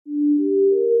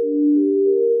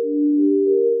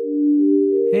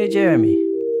Hey Jeremy,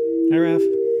 Hi, Raf.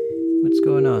 what's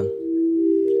going on?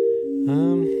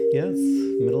 Yeah,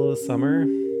 it's middle of the summer.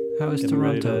 How is Getting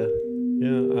ready Toronto?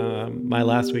 to, my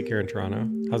last week here in Toronto.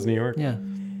 How's New York? Yeah,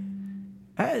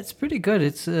 it's pretty good.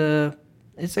 It's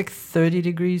like 30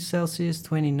 degrees Celsius,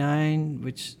 29,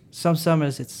 which some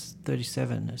summers it's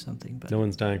 37 or something. But No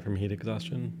one's dying from heat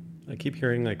exhaustion. I keep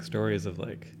hearing like stories of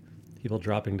like people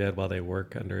dropping dead while they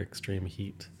work under extreme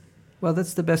heat. well,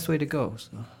 that's the best way to go.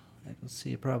 So I don't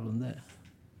see a problem there.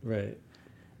 Right.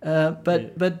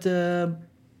 But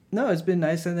no, it's been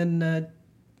nice. And then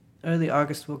early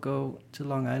August we'll go to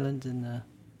Long Island and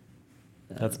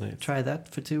That's nice. try that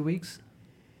for 2 weeks.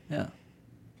 Yeah.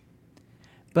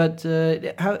 But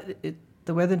the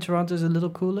weather in Toronto is a little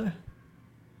cooler.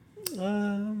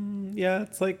 Yeah,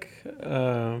 it's like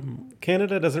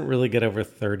Canada doesn't really get over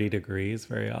 30 degrees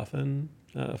very often.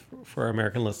 For our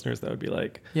American listeners, that would be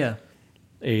like Yeah.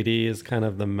 80 is kind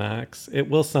of the max. It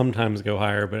will sometimes go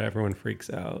higher, but everyone freaks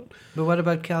out. But what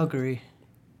about Calgary?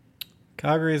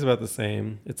 Calgary is about the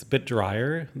same. It's a bit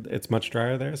drier. It's much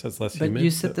drier there, so it's less But humid. you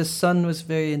said the sun was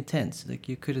very intense. Like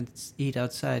you couldn't eat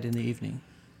outside in the evening.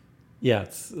 Yeah,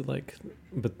 it's like,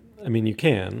 but I mean, you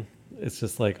can. It's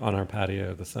just like on our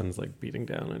patio, the sun's like beating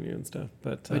down on you and stuff.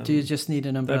 But Do you just need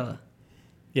an umbrella?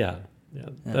 yeah,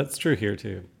 that's true here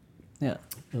too. Yeah.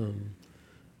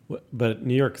 But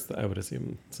New York's, I would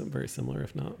assume, very similar,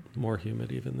 if not more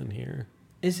humid even than here.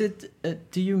 Is it?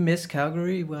 Do you miss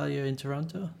Calgary while you're in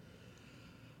Toronto?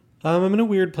 I'm in a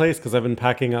weird place because I've been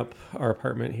packing up our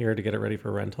apartment here to get it ready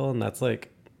for rental, and that's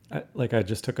like I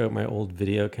just took out my old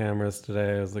video cameras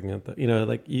today. I was looking at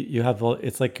like you have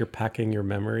it's like you're packing your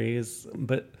memories,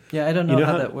 but Yeah, I don't know,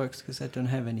 how that works because I don't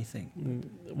have anything.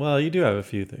 well, you do have a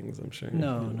few things, I'm sure.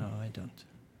 No, I don't.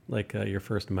 Like your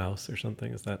first mouse or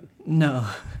something. Is that? No,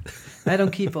 I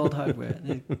don't keep old hardware.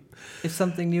 If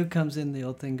something new comes in, the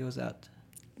old thing goes out.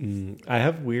 I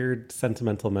have weird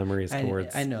sentimental memories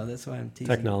towards I know, that's why I'm teasing.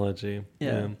 technology.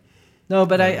 Yeah. No,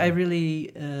 but I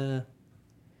really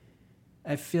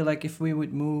I feel like if we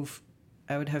would move,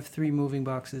 I would have 3 moving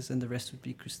boxes and the rest would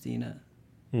be Christina.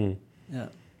 Yeah.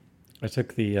 I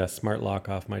took the smart lock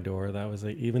off my door. That was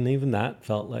even that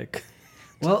felt like.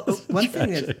 Well, one thing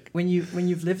that tragic. when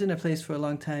you've lived in a place for a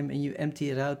long time and you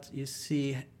empty it out, you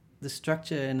see the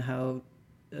structure and how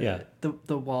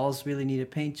the walls really need a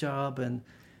paint job and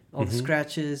all the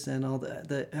scratches and all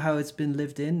the how it's been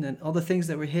lived in and all the things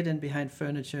that were hidden behind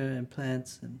furniture and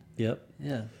plants and Yep.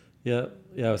 yeah. Yeah.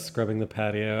 I was scrubbing the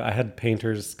patio. I had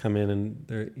painters come in and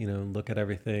they're look at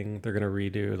everything. They're gonna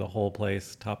redo the whole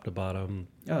place, top to bottom,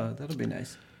 Oh, that'll be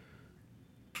nice.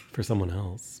 for someone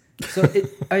else. So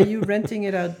are you renting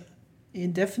it out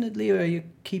indefinitely or are you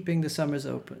keeping the summers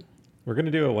open? We're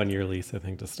gonna do a 1-year lease, I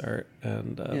think, to start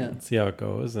and see how it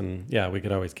goes. And yeah, we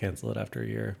could always cancel it after a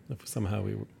year if somehow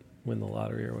we win the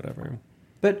lottery or whatever.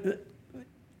 But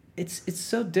it's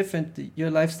so different, your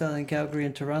lifestyle in Calgary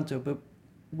and Toronto, but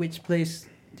which place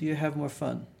do you have more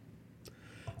fun?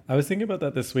 I was thinking about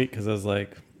that this week because I was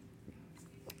like,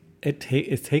 it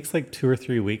takes like 2 or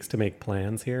 3 weeks to make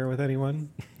plans here with anyone.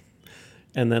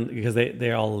 And then because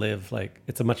they all live like,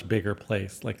 it's a much bigger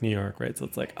place like New York, right? So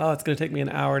it's like, oh, it's going to take me an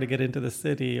hour to get into the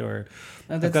city, or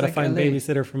I've got to like find LA.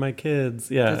 babysitter for my kids.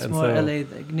 Yeah. That's and more so, LA.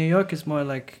 Like New York is more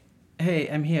like, hey,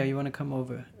 I'm here. You want to come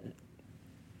over?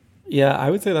 yeah, I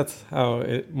would say that's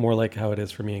more like how it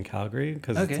is for me in Calgary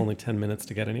because Okay. it's only 10 minutes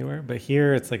to get anywhere. But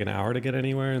here it's like an hour to get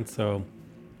anywhere. And so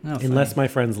Oh, unless funny. my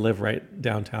friends live right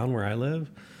downtown where I live,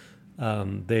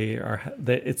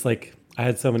 it's like I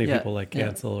had so many people like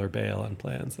cancel or bail on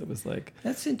plans. It was like,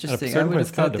 That's interesting. I certain would point, have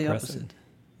it's kind thought of the depressing. opposite.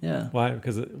 Yeah. Why?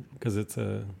 Because it's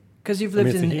a. Because you've I mean,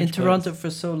 lived it's a in huge Toronto place. for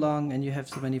so long and you have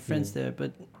so many friends there,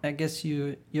 but I guess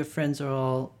your friends are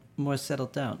all more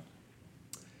settled down.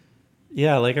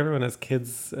 Yeah, like everyone has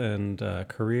kids and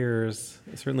careers.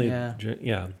 Certainly,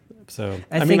 Yeah. So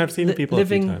I I mean, think I've seen people a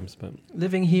few living- times, but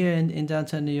Living here in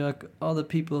downtown New York, all the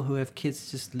people who have kids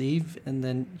just leave, and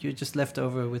then you're just left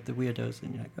over with the weirdos,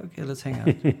 and you're like, okay, let's hang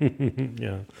out.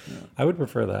 yeah, I would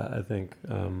prefer that.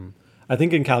 I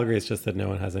think in Calgary it's just that no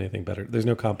one has anything better. There's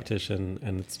no competition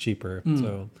and it's cheaper.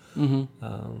 So,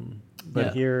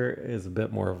 but here is a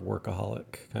bit more of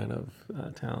workaholic kind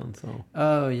of town. So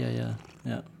Oh yeah.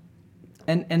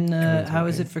 And how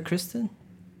is it for Kristen?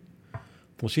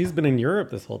 well, she's been in Europe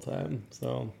this whole time,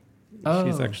 so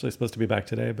she's actually supposed to be back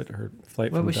today, but her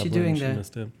flight What from was she Dublin, doing she there?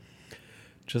 missed it.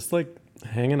 Just like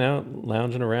hanging out,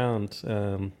 lounging around.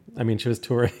 I mean, she was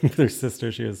touring with her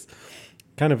sister. She was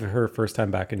kind of her first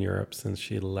time back in Europe since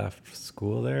she left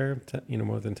school there,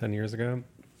 more than 10 years ago.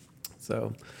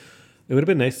 So It would have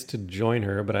been nice to join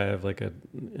her, but I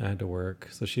had to work.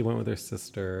 So she went with her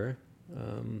sister.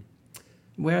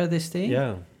 Where are they staying?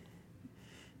 Yeah.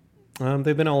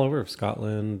 They've been all over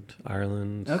Scotland,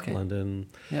 Ireland, London.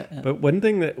 Yeah. But one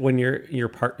thing that when your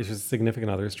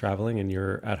significant other's traveling and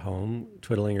you're at home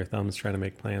twiddling your thumbs trying to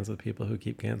make plans with people who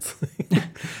keep canceling,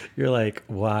 you're like,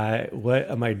 why? What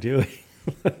am I doing?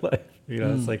 Like,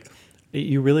 it's like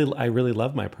I really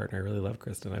love my partner. I really love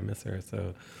Kristen. I miss her.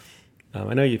 So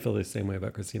I know you feel the same way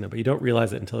about Christina, but you don't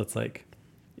realize it until it's like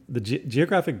the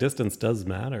geographic distance does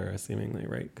matter, seemingly,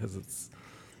 right? Because it's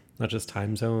not just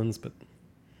time zones, but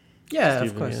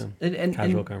of course. And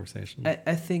casual conversation.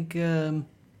 I think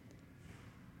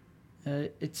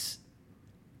it's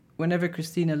whenever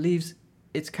Christina leaves,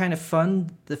 it's kind of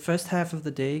fun the first half of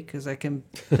the day because I can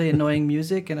play annoying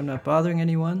music and I'm not bothering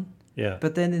anyone. Yeah.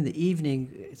 But then in the evening,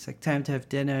 it's like time to have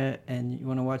dinner and you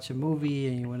want to watch a movie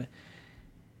and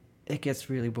it gets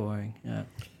really boring. Yeah.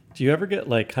 Do you ever get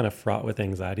like kind of fraught with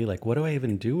anxiety? Like, what do I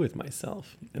even do with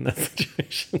myself in that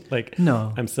situation? Like,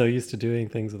 no, I'm so used to doing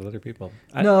things with other people.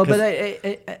 But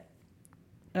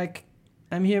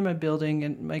I'm here in my building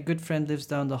and my good friend lives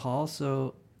down the hall.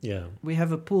 So yeah, we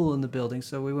have a pool in the building.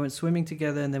 So we went swimming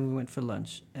together and then we went for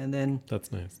lunch. And then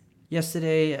that's nice.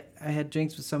 Yesterday I had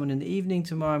drinks with someone in the evening.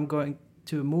 Tomorrow I'm going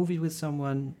to a movie with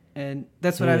someone. And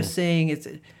that's what I was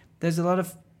saying. There's a lot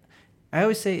of, I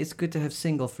always say it's good to have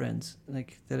single friends,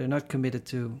 like that are not committed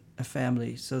to a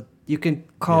family. So you can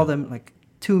call them like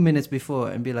 2 minutes before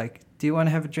and be like, "Do you want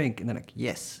to have a drink?" And they're like,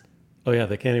 "Yes." Oh yeah,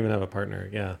 they can't even have a partner.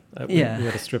 Yeah, we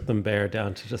got to strip them bare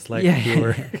down to just like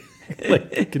pure,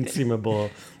 like consumable.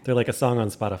 They're like a song on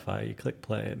Spotify. You click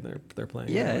play and they're playing.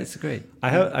 Yeah, it's great. we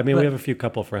have a few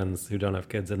couple friends who don't have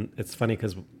kids, and it's funny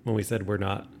because when we said we're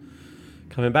not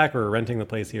coming back, we're renting the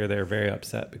place here, they're very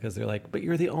upset because they're like, but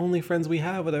you're the only friends we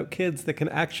have without kids that can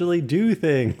actually do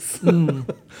things.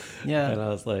 Yeah. And I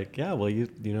was like, yeah, well, you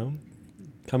know,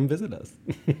 come visit us.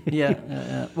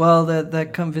 Well,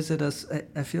 that come visit us,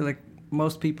 I feel like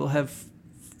most people have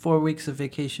 4 weeks of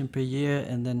vacation per year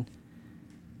and then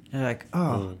they're like,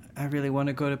 I really want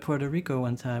to go to Puerto Rico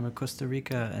one time or Costa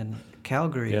Rica and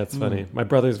Calgary. Yeah, it's funny. My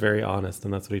brother's very honest,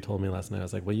 and that's what he told me last night. I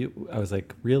was like, I was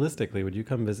like, realistically, would you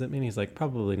come visit me? And he's like,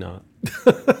 probably not.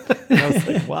 And I was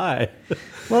like, why?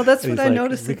 Well, that's what I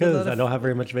noticed. Because I don't have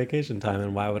very much vacation time,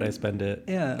 and why would I spend it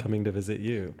coming to visit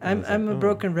you? I'm a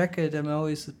broken record. I'm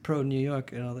always pro New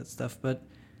York and all that stuff, but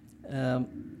a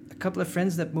couple of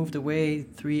friends that moved away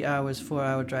 3 hours, 4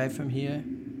 hour drive from here,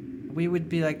 we would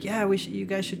be like, yeah, you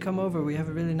guys should come over. We have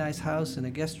a really nice house and a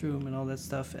guest room and all that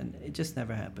stuff. And it just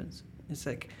never happens. It's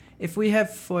like, if we have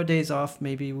 4 days off,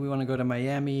 maybe we want to go to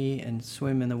Miami and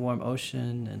swim in the warm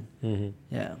ocean. And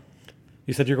yeah.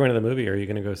 You said you're going to the movie. Are you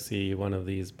going to go see one of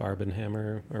these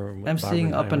Barbenheimer? I'm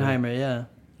seeing Oppenheimer, yeah.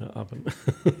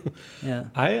 Yeah.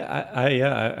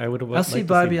 I would have. I'll see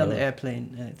Barbie on the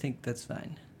airplane. I think that's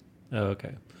fine. Oh,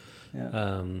 okay.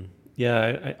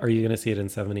 Yeah. Are you going to see it in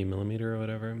 70 millimeter or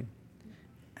whatever?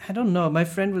 I don't know. My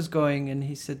friend was going, and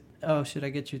he said, "Oh, should I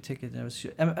get you a ticket?"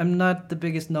 And I'm not the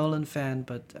biggest Nolan fan,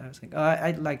 but I was like, "Oh,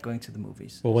 I like going to the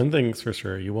movies." Well, one thing's for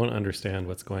sure, you won't understand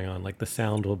what's going on. Like the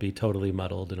sound will be totally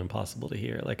muddled and impossible to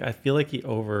hear. Like I feel like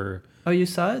Oh, you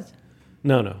saw it?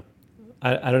 No.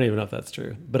 I don't even know if that's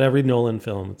true. But every Nolan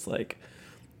film, it's like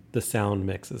the sound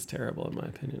mix is terrible, in my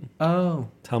opinion. Oh.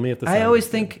 Tell me if the sound I always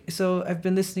think so. I've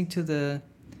been listening to the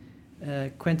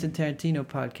Quentin Tarantino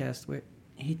podcast where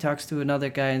he talks to another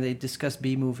guy and they discuss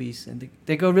B movies and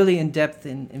they go really in depth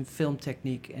in film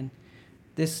technique and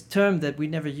this term that we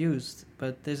never used,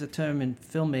 but there's a term in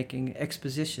filmmaking,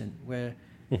 exposition, where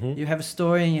you have a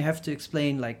story and you have to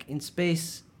explain, like in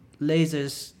space,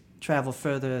 lasers travel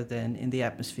further than in the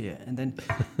atmosphere, and then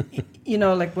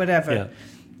like whatever. Yeah.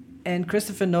 And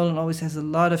Christopher Nolan always has a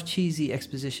lot of cheesy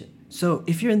exposition. So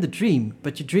if you're in the dream,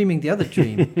 but you're dreaming the other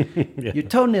dream, your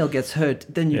toenail gets hurt,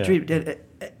 then you dream.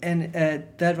 And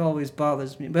that always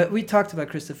bothers me. But we talked about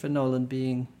Christopher Nolan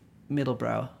being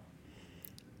middlebrow.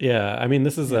 Yeah, I mean,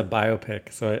 this is a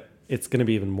biopic, so it's going to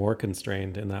be even more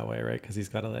constrained in that way, right? Because he's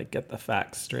got to like get the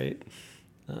facts straight.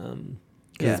 Because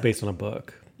it's based on a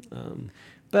book.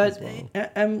 But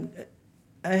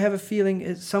I have a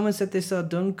feeling someone said they saw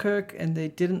Dunkirk and they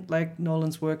didn't like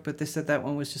Nolan's work, but they said that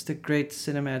one was just a great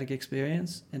cinematic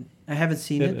experience. And I haven't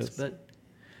seen it, but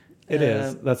it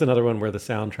is. That's another one where the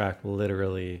soundtrack will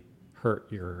literally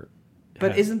hurt your.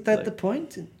 But head. isn't that the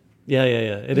point? Yeah.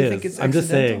 It is. Think it's I'm just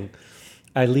saying.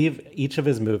 I leave each of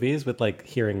his movies with like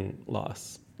hearing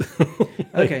loss.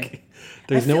 Okay.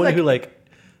 There's no one who like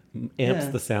amps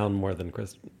the sound more than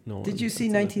Chris Nolan. Did you see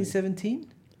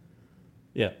 1917?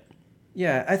 Yeah.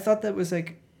 Yeah, I thought that was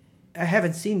like I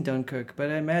haven't seen Dunkirk, but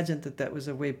I imagined that was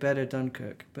a way better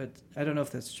Dunkirk. But I don't know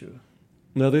if that's true.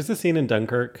 No, there's a scene in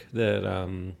Dunkirk that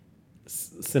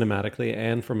cinematically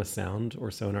and from a sound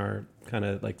or sonar kind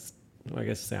of like, I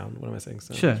guess sound. What am I saying?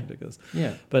 Sound. Sure. That's ridiculous.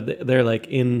 Yeah. But they're like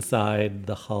inside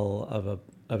the hull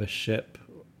of a ship,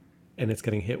 and it's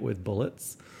getting hit with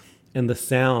bullets, and the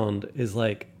sound is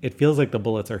like, it feels like the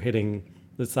bullets are hitting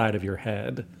the side of your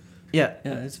head. Yeah.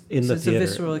 It's a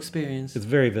visceral experience. It's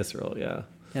very visceral. Yeah.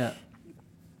 Yeah.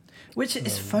 Which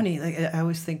is funny. Like, I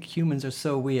always think humans are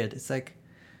so weird. It's like,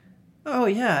 oh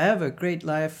yeah, I have a great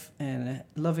life and a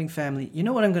loving family. You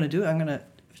know what I'm going to do? I'm going to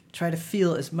try to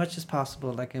feel as much as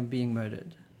possible like I'm being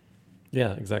murdered.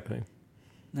 Yeah, exactly.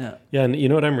 Yeah. Yeah, and you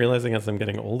know what I'm realizing as I'm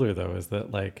getting older, though, is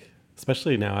that, like,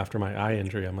 especially now after my eye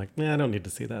injury, I'm like, I don't need to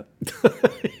see that.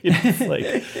 It's like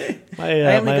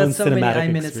I only my got own so many cinematic eye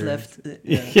minutes experience. left.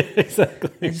 Yeah, exactly.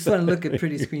 I just want to look at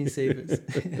pretty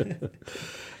screensavers.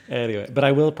 Anyway, but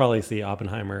I will probably see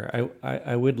Oppenheimer.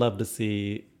 I would love to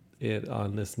see it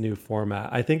on this new format.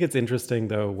 I think it's interesting,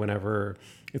 though, whenever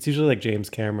it's usually like James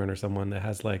Cameron or someone that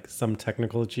has like some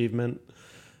technical achievement,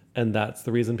 and that's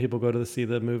the reason people go to see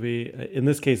the movie. In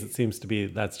this case, it seems to be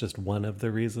that's just one of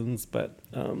the reasons, but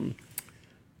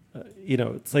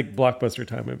it's like blockbuster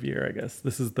time of year, I guess.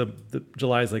 This is the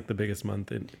July is like the biggest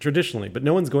month traditionally, but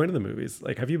no one's going to the movies.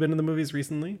 Like, have you been to the movies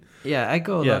recently? Yeah, I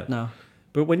go a lot now.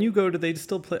 But when you go, do they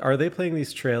still play? Are they playing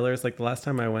these trailers? Like the last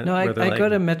time I went, no, I go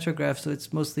to Metrograph, so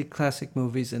it's mostly classic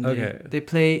movies, and they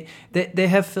play. They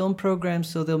have film programs,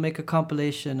 so they'll make a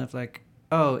compilation of like,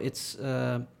 oh, it's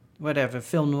whatever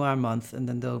film noir month, and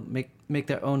then they'll make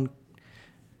their own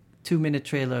 2-minute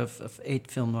trailer of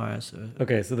 8 film noirs.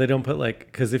 Okay, so they don't put like,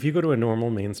 because if you go to a normal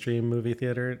mainstream movie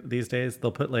theater these days,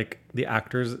 they'll put like the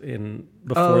actors in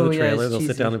before the trailer. They'll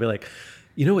sit down and be like,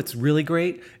 it's really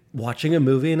great watching a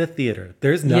movie in a theater.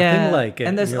 There's nothing like it.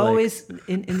 And there's always,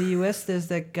 in the US, there's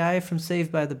that guy from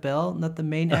Saved by the Bell, not the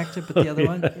main actor, but the other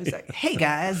one. He's like, hey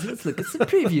guys, let's look at some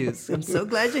previews. I'm so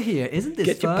glad you're here. Isn't this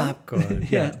Get fun? Your popcorn.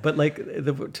 Yeah. But like,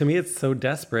 to me, it's so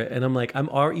desperate. And I'm like,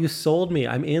 you sold me.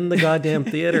 I'm in the goddamn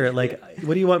theater. Like,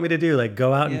 what do you want me to do? Like,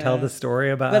 go out and tell the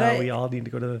story about how we all need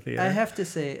to go to the theater? I have to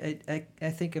say, I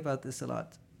think about this a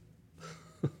lot.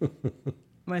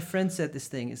 My friend said this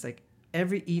thing. It's like,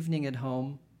 every evening at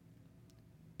home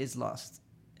is lost.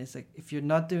 It's like, if you're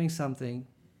not doing something,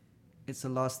 it's a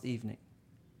lost evening.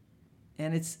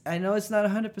 And I know it's not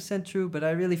 100% true, but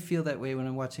I really feel that way when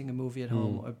I'm watching a movie at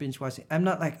home or binge watching. I'm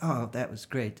not like, oh, that was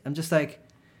great. I'm just like,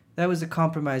 that was a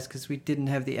compromise because we didn't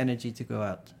have the energy to go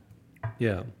out.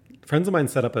 Yeah. Friends of mine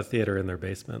set up a theater in their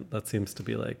basement. That seems to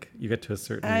be like, you get to a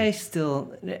certain...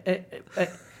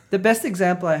 the best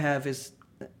example I have is,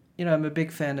 I'm a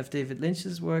big fan of David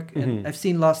Lynch's work, and I've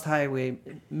seen Lost Highway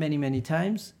many, many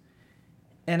times.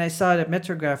 And I saw it at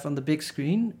Metrograph on the big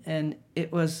screen, and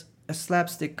it was a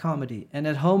slapstick comedy. And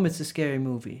at home, it's a scary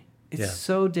movie. It's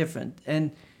so different.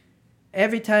 And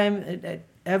every time,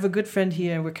 I have a good friend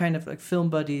here, and we're kind of like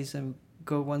film buddies, and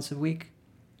go once a week.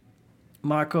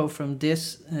 Marco from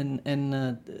Dis,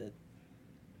 and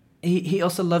he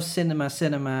also loves cinema,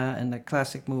 and like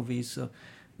classic movies. So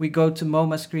we go to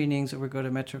MoMA screenings or we go to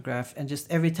Metrograph, and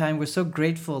just every time we're so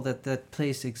grateful that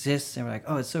place exists, and we're like,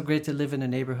 oh, it's so great to live in a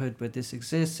neighborhood where this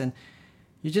exists, and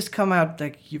you just come out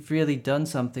like you've really done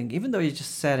something, even though you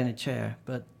just sat in a chair.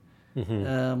 But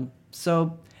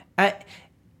so I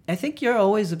think you're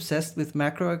always obsessed with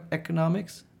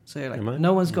macroeconomics. So you're like,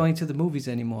 no one's going to the movies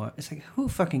anymore. It's like, who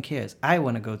fucking cares? I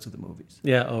want to go to the movies.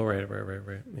 Yeah. Oh, right.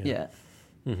 Yeah.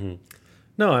 Mm-hmm.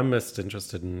 No, I'm just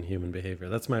interested in human behavior.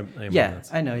 That's my aim.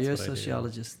 I know. You're a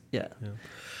sociologist. Yeah.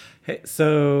 Hey,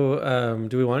 so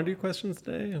do we want to do questions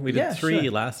today? We did 3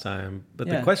 last time, but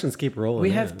the questions keep rolling.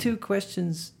 We have 2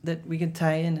 questions that we can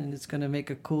tie in, and it's going to make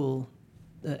a cool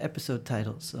episode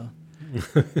title. So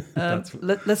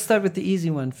let's start with the easy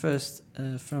one first,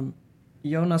 from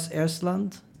Jonas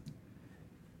Ersland.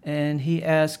 And he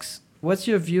asks, what's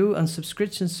your view on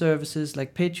subscription services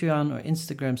like Patreon or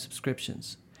Instagram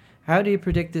subscriptions? How do you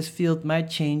predict this field might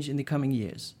change in the coming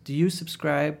years? Do you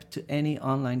subscribe to any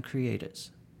online creators?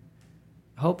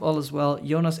 Hope all is well.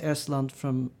 Jonas Ersland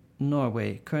from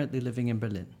Norway, currently living in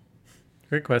Berlin.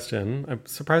 Great question. I'm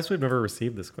surprised we've never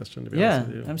received this question, to be honest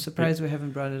with you. I'm surprised we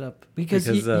haven't brought it up. Because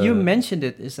you mentioned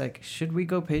it. It's like, should we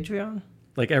go Patreon?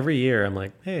 Like every year, I'm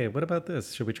like, hey, what about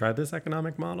this? Should we try this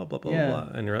economic model? Blah, blah, blah.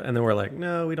 And then we're like,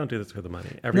 no, we don't do this for the money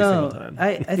every single time.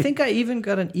 I think I even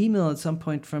got an email at some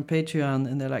point from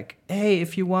Patreon, and they're like, hey,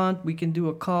 if you want, we can do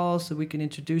a call so we can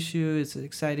introduce you. It's an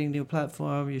exciting new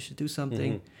platform. You should do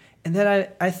something. And then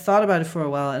I thought about it for a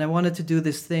while, and I wanted to do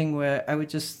this thing where I would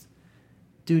just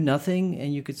do nothing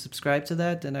and you could subscribe to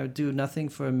that, and I would do nothing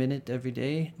for a minute every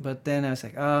day. But then I was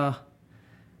like,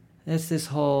 it's this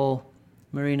whole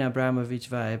Marina Abramovich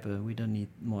vibe. We don't need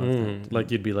more of that.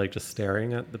 Like you'd be like just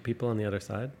staring at the people on the other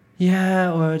side?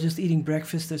 Yeah, or just eating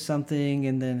breakfast or something,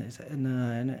 and then it's, no,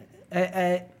 and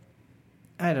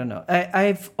I don't know.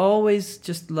 I've always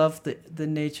just loved the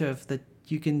nature of that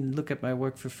you can look at my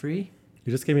work for free.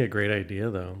 You just gave me a great idea,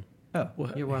 though. Oh,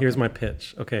 you're welcome. Here's my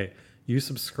pitch. Okay, you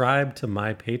subscribe to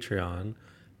my Patreon,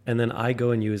 and then I go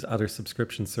and use other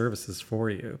subscription services for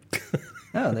you.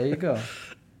 Oh, there you go.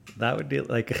 That would be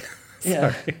like...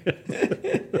 Yeah.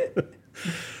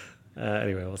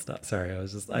 Anyway, we'll stop. Sorry, I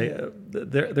was just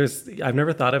I've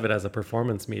never thought of it as a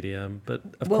performance medium, but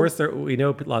of course we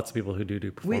know lots of people who do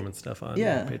performance stuff on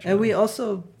Patreon. And we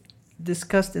also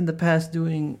discussed in the past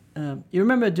doing. You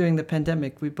remember during the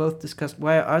pandemic, we both discussed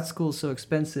why are art schools so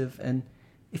expensive, and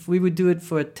if we would do it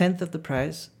for a tenth of the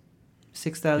price,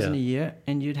 $6,000 a year,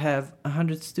 and you'd have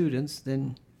 100 students,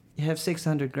 then you have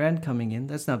 $600,000 coming in.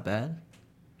 That's not bad.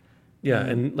 Yeah,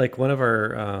 and like one of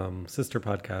our sister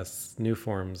podcasts, New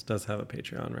Forms, does have a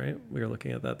Patreon, right? We were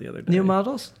looking at that the other day. New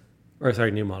Models?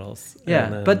 New Models.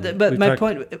 Yeah, but my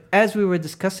point, as we were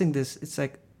discussing this, it's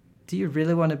like, do you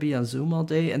really want to be on Zoom all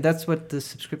day? And that's what the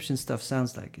subscription stuff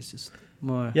sounds like. It's just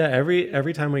more... Yeah,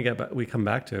 every time we come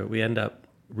back to it, we end up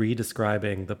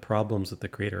re-describing the problems with the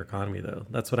creator economy, though.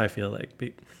 That's what I feel like.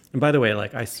 And by the way,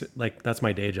 that's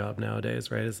my day job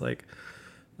nowadays, right? It's like...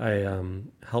 I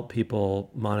help people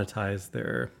monetize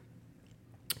their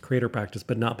creator practice,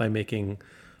 but not by making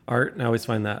art. And I always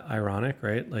find that ironic,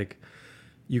 right? Like,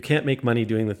 you can't make money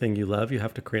doing the thing you love. You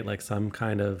have to create like some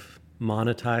kind of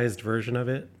monetized version of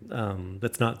it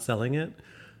that's not selling it.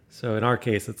 So in our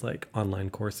case, it's like online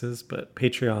courses, but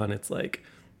Patreon, it's like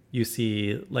you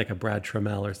see like a Brad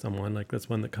Trammell or someone, like that's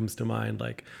one that comes to mind,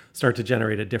 like start to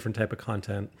generate a different type of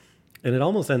content. And it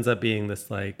almost ends up being this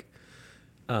like...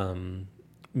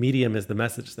 medium is the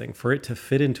message thing. For it to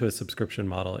fit into a subscription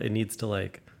model, it needs to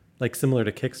like similar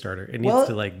to Kickstarter, it needs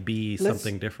to like be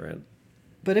something different.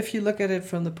 But if you look at it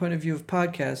from the point of view of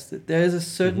podcasts, there is a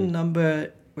certain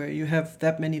number where you have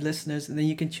that many listeners, and then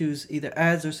you can choose either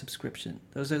ads or subscription.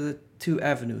 Those are the two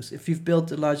avenues. If you've built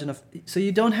a large enough, so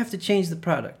you don't have to change the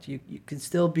product. You can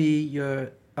still be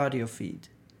your audio feed.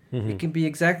 It can be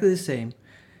exactly the same.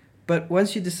 But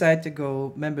once you decide to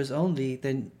go members only,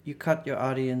 then you cut your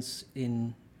audience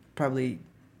in probably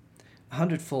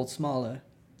 100-fold smaller.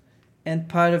 And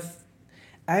part of...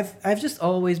 I've just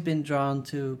always been drawn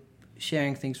to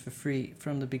sharing things for free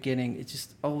from the beginning. It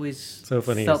just always so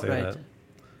funny felt you say right. that.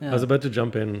 Yeah. I was about to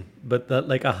jump in, but that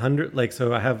like 100, like,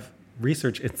 so I have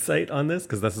research insight on this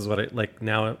because this is what I like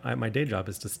now. My day job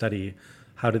is to study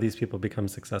how do these people become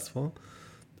successful,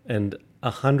 and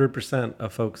 100%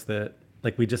 of folks that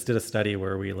like, we just did a study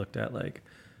where we looked at like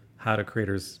how do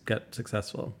creators get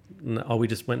successful. And we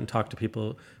just went and talked to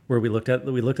people where we looked at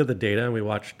the data and we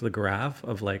watched the graph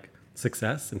of like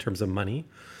success in terms of money.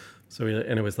 So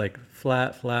and it was like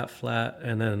flat,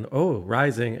 and then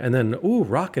rising, and then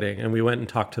rocketing. And we went and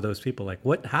talked to those people, like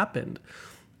what happened?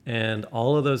 And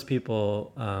all of those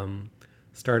people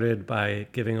started by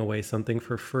giving away something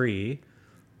for free,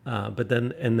 but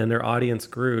then their audience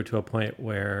grew to a point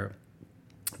where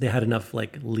they had enough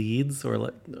like leads,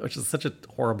 which is such a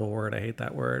horrible word. I hate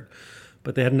that word,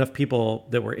 but they had enough people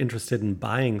that were interested in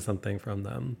buying something from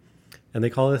them. And they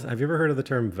call this. Have you ever heard of the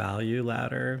term value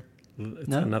ladder?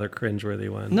 It's another cringeworthy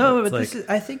one. No, but like,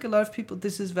 I think a lot of people,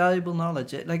 this is valuable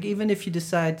knowledge. Like, even if you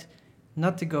decide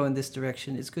not to go in this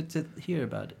direction, it's good to hear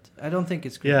about it. I don't think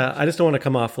it's cringe. Yeah, I just don't want to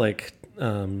come off like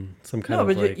some kind of No,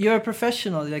 but like... you're a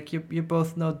professional. Like, you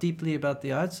both know deeply about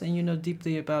the arts, and you know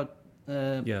deeply about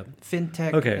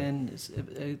fintech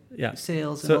and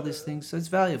sales and all these things. So it's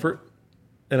valuable.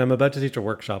 And I'm about to teach a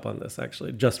workshop on this,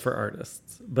 actually, just for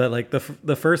artists. But like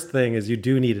the first thing is you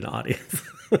do need an audience.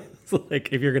 So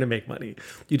like if you're going to make money,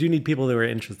 you do need people that are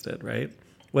interested, right?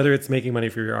 Whether it's making money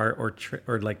for your art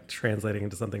or like translating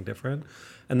into something different.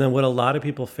 And then what a lot of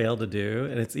people fail to do,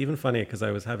 and it's even funny because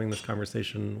I was having this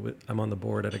conversation I'm on the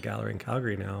board at a gallery in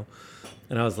Calgary now.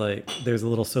 And I was like, there's a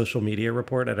little social media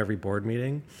report at every board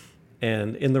meeting.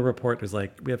 And in the report, there's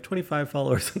like, we have 25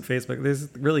 followers on Facebook. There's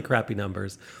really crappy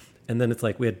numbers. And then it's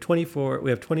like, we have 24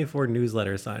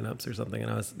 newsletter signups or something.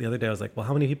 And the other day I was like, well,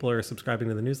 how many people are subscribing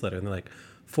to the newsletter? And they're like,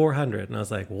 400. And I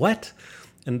was like, what?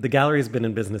 And the gallery's been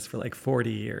in business for like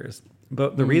 40 years.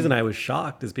 But the reason I was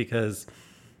shocked is because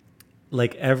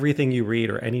like everything you read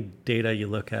or any data you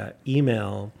look at,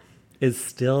 email is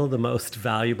still the most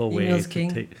valuable way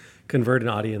to convert an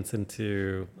audience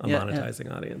into a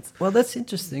monetizing audience. Well, that's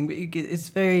interesting. It's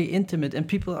very intimate, and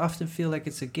people often feel like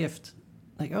it's a gift.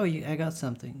 Like, oh, I got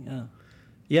something. Oh.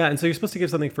 Yeah, and so you're supposed to give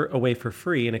something away for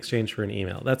free in exchange for an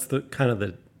email. That's the kind of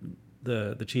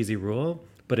the cheesy rule,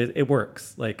 but it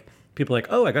works. Like people are like,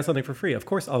 oh, I got something for free. Of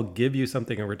course, I'll give you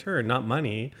something in return, not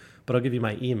money, but I'll give you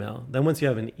my email. Then once you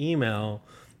have an email,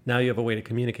 now you have a way to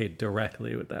communicate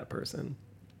directly with that person.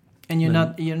 And you're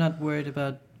not worried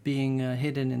about being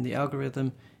hidden in the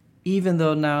algorithm, even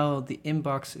though now the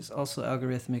inbox is also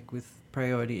algorithmic with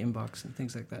priority inbox and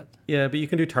things like that. Yeah, but you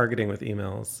can do targeting with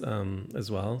emails as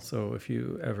well. So if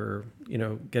you ever,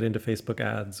 get into Facebook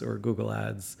ads or Google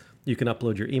ads, you can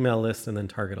upload your email list and then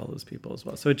target all those people as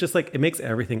well. So it just it makes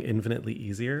everything infinitely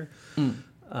easier.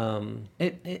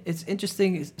 It's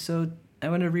interesting. So I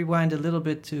want to rewind a little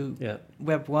bit to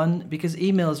Web 1 because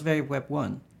email is very Web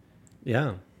 1.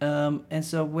 Yeah. And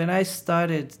so when I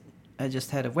started, I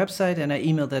just had a website and I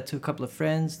emailed that to a couple of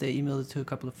friends. They emailed it to a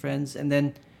couple of friends. And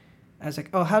then I was like,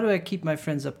 oh, how do I keep my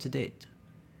friends up to date?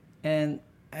 And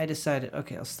I decided,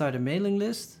 okay, I'll start a mailing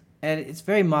list. And it's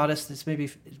very modest.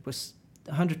 It was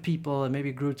 100 people and maybe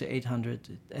it grew to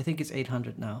 800. I think it's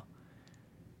 800 now.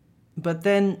 But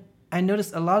then I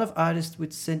noticed a lot of artists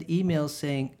would send emails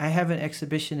saying, I have an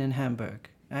exhibition in Hamburg.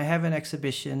 I have an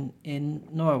exhibition in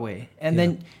Norway. And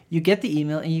then you get the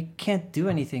email and you can't do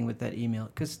anything with that email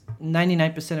because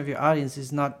 99% of your audience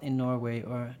is not in Norway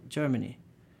or Germany.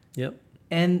 Yep.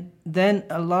 And then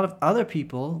a lot of other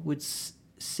people would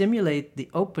simulate the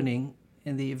opening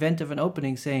in the event of an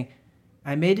opening saying,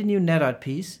 I made a new NetArt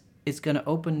piece. It's going to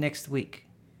open next week.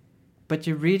 But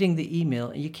you're reading the email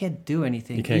and you can't do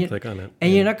anything. You can't click on it.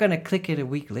 And you're not going to click it a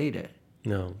week later.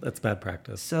 No, that's bad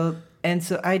practice. So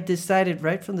I decided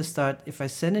right from the start, if I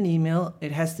send an email,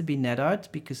 it has to be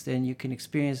NetArt because then you can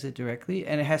experience it directly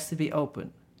and it has to be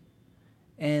open.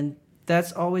 And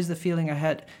that's always the feeling I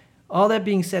had. All that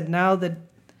being said,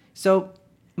 so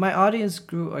my audience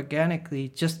grew organically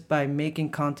just by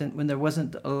making content when there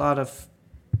wasn't a lot of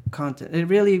content.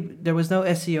 There was no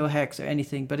SEO hacks or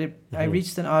anything, but I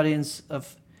reached an audience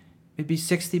of maybe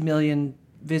 60 million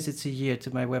visits a year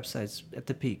to my websites at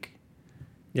the peak.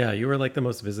 Yeah, you were like the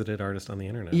most visited artist on the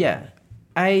internet. Yeah.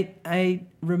 I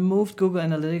removed Google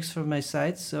Analytics from my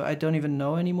sites, so I don't even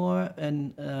know anymore.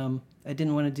 And I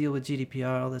didn't want to deal with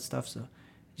GDPR, all that stuff, so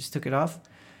I just took it off.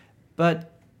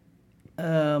 But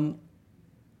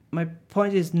my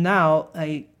point is now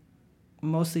I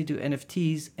mostly do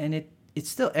NFTs, and it's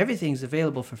still everything's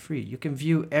available for free. You can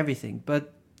view everything,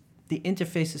 but the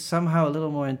interface is somehow a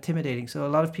little more intimidating. So a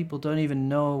lot of people don't even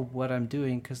know what I'm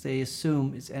doing because they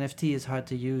assume it's NFT is hard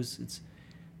to use.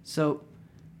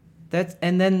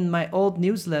 And then my old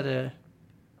newsletter,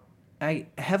 I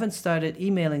haven't started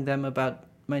emailing them about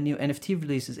my new NFT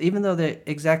releases, even though they're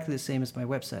exactly the same as my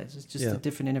websites. It's just a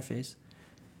different interface.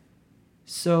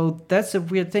 So that's a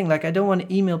weird thing. Like I don't want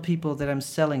to email people that I'm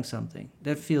selling something.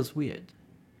 That feels weird.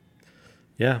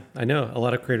 Yeah, I know. A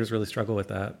lot of creators really struggle with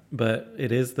that, but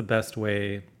it is the best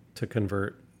way to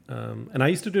convert. And I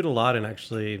used to do it a lot and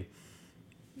actually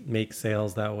make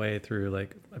sales that way through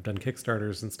I've done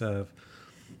Kickstarters and stuff,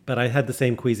 but I had the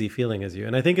same queasy feeling as you.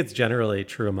 And I think it's generally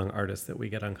true among artists that we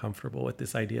get uncomfortable with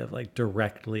this idea of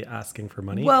directly asking for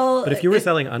money. Well, but if you were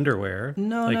selling underwear,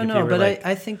 no. But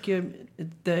I think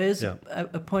there is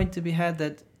a point to be had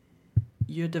that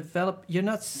you're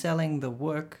not selling the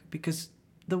work because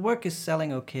the work is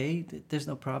selling okay. There's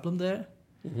no problem there.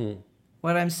 Mm-hmm.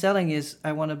 What I'm selling is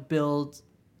I want to build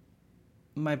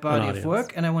my body of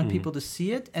work and I want people to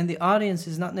see it. And the audience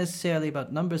is not necessarily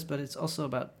about numbers, but it's also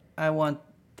about I want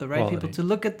the right people to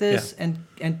look at this and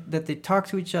that they talk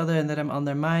to each other and that I'm on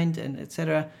their mind and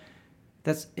etc.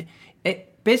 That's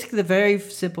it. Basically, the very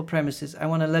simple premise is I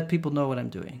want to let people know what I'm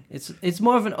doing. It's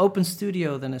more of an open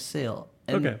studio than a sale.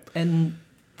 And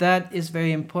that is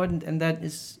very important, and that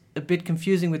is a bit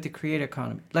confusing with the creator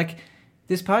economy. Like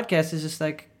this podcast is just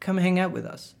come hang out with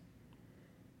us.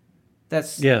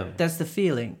 That's the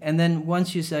feeling. And then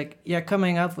once you say, come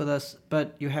hang out with us,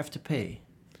 but you have to pay.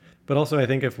 But also I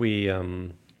think if we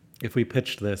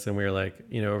pitched this and we were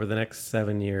over the next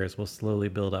 7 years, we'll slowly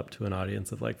build up to an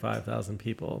audience of 5,000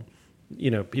 people,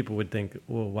 people would think,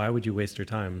 well, why would you waste your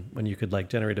time when you could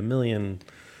generate 1 million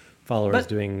followers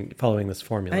following this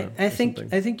formula? I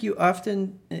think you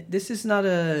often, this is not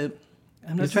a,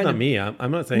 I'm not this trying is not to, me.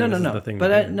 I'm not saying this is the thing.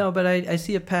 But I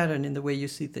see a pattern in the way you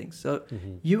see things. So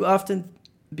you often,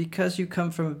 because you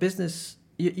come from a business,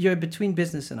 you're between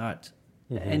business and art.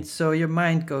 Mm-hmm. And so your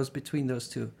mind goes between those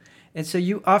two. And so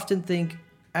you often think,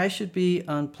 I should be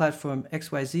on platform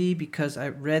XYZ because I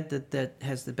read that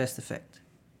has the best effect.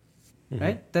 Mm-hmm.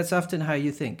 Right? That's often how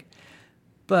you think.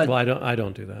 But I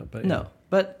don't do that. But no.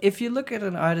 But if you look at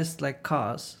an artist like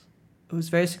Cause, who's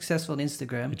very successful on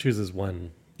Instagram. He chooses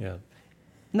one. Yeah.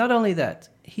 Not only that,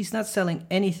 he's not selling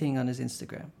anything on his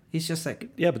Instagram. He's just like...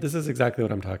 Yeah, but this is exactly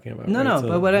what I'm talking about. No, right? no, So,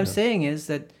 but what I'm saying is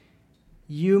that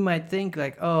you might think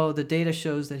like, oh, the data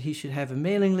shows that he should have a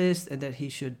mailing list and that he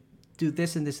should do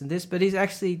this and this and this, but he's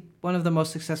actually one of the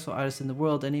most successful artists in the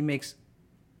world, and he makes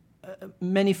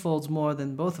many folds more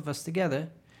than both of us together.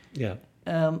 Yeah.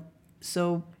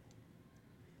 So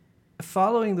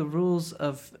following the rules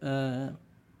of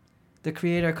the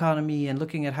creator economy and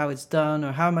looking at how it's done,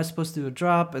 or how am I supposed to do a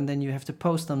drop, and then you have to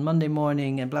post on Monday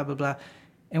morning and blah, blah, blah.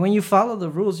 And when you follow the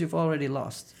rules, you've already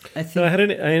lost. I think. No, I had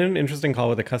an interesting call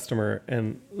with a customer,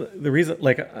 and the reason,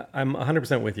 like, I'm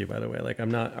 100% with you, by the way. Like,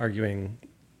 I'm not arguing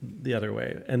the other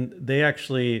way. And they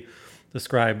actually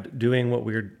described doing what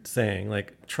we were saying,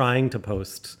 like trying to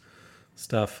post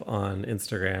stuff on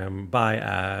Instagram, buy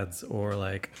ads, or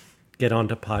like get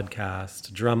onto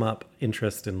podcast, drum up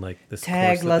interest in like this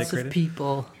tag course lots of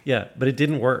people. Yeah, but it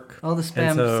didn't work. All the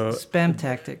spam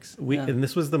tactics. And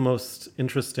this was the most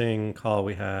interesting call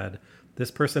we had. This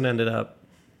person ended up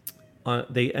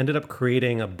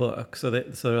creating a book. So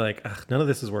they're like, none of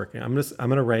this is working. I'm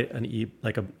gonna write an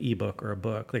ebook or a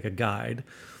book, like a guide,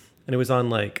 and it was on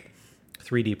like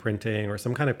 3D printing or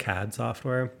some kind of CAD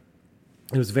software.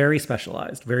 It was very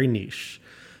specialized, very niche,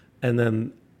 and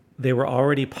then they were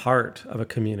already part of a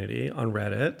community on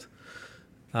Reddit.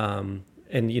 And,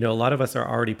 you know, a lot of us are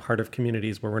already part of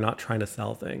communities where we're not trying to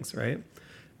sell things, right?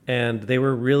 And they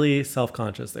were really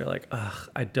self-conscious. They're like,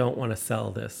 I don't want to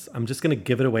sell this. I'm just going to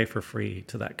give it away for free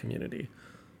to that community.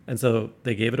 And so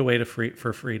they gave it away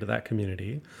for free to that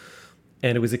community.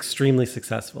 And it was extremely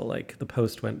successful. Like the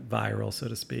post went viral, so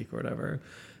to speak, or whatever.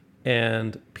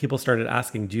 And people started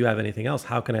asking, do you have anything else?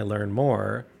 How can I learn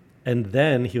more? And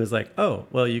then he was like, oh,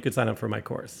 well, you could sign up for my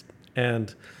course.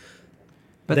 And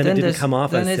but then it didn't come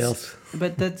off as sales.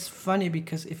 But that's funny,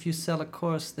 because if you sell a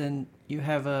course, then you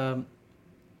have a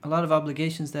lot of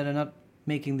obligations that are not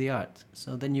making the art.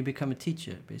 So then you become a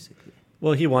teacher, basically.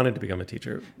 Well, he wanted to become a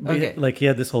teacher. Okay. Like he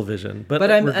had this whole vision. But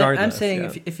I'm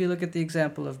saying if you look at the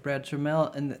example of Brad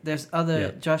Trammell, and there's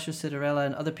other Joshua Citarella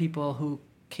and other people who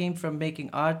came from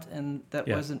making art and that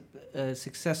wasn't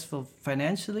successful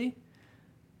financially.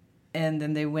 And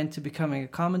then they went to becoming a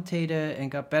commentator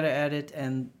and got better at it.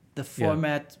 And the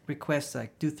format requests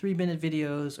like do 3-minute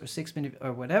videos or 6-minute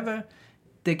or whatever.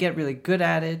 They get really good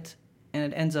at it.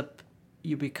 And it ends up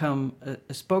you become a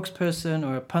spokesperson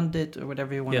or a pundit or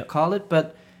whatever you want to call it.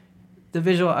 But the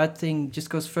visual art thing just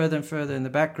goes further and further in the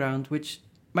background, which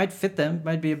might fit them,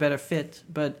 might be a better fit.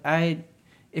 But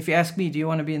if you ask me, do you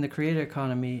want to be in the creator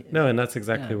economy? No, and that's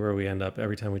exactly where we end up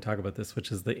every time we talk about this,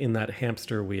 which is in that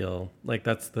hamster wheel. Like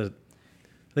I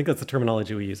think that's the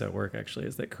terminology we use at work, actually,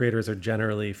 is that creators are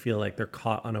generally feel like they're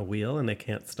caught on a wheel and they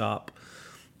can't stop.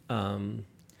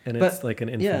 It's like an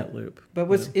infinite loop. But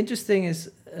what's interesting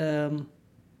is when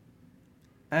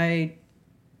I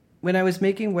was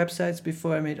making websites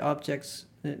before I made objects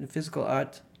in physical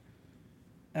art,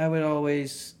 I would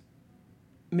always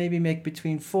maybe make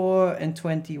between 4 and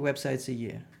 20 websites a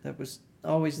year. That was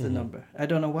always the number. I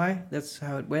don't know why. That's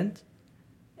how it went.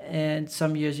 And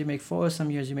some years you make 4,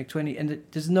 some years you make 20, and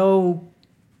there's no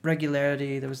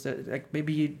regularity. There was like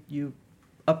maybe you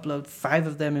upload 5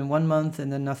 of them in 1 month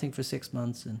and then nothing for 6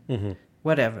 months and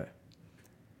whatever.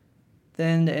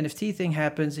 Then the NFT thing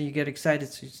happens and you get excited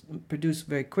to produce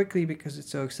very quickly because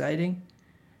it's so exciting.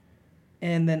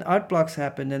 And then art blocks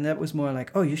happened, and that was more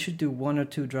like, oh, you should do 1 or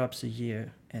 2 drops a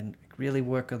year and really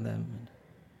work on them.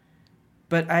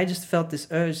 But I just felt this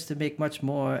urge to make much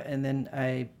more, and then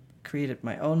I created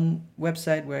my own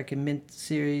website where I can mint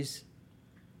series.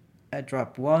 I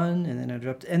dropped 1, and then I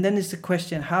dropped... And then it's the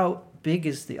question, how big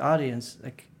is the audience?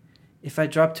 Like, if I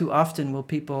drop too often, will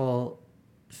people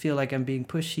feel like I'm being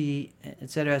pushy,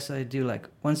 etc.? So I do like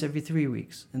once every 3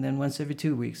 weeks, and then once every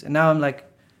 2 weeks. And now I'm like,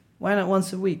 why not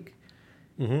once a week?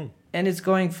 And it's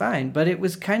going fine, but it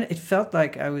felt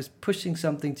like I was pushing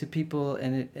something to people,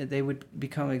 and they would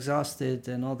become exhausted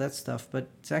and all that stuff, but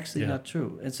it's actually not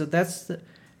true. And so that's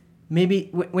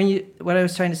what I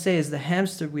was trying to say is the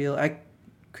hamster wheel. I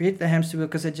create the hamster wheel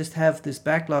because I just have this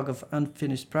backlog of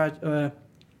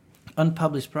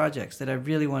unpublished projects that I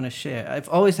really want to share. I've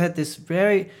always had this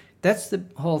that's the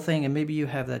whole thing, and maybe you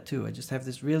have that too. I just have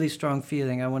this really strong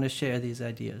feeling I want to share these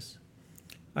ideas.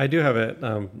 I do have it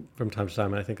from time to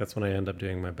time, and I think that's when I end up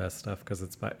doing my best stuff because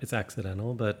it's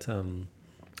accidental, but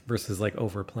versus like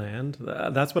over planned.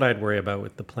 That's what I'd worry about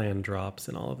with the planned drops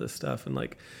and all of this stuff, and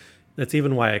like that's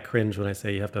even why I cringe when I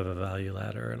say you have to have a value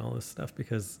ladder and all this stuff,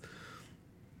 because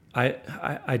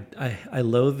I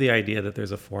loathe the idea that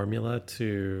there's a formula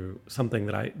to something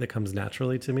that comes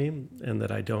naturally to me, and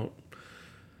I don't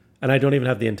even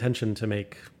have the intention to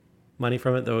make money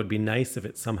from it. Though it would be nice if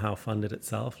it somehow funded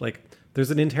itself. Like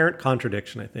there's an inherent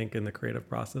contradiction, I think, in the creative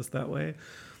process that way.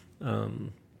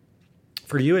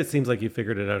 For you, it seems like you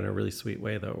figured it out in a really sweet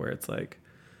way, though, where it's like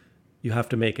you have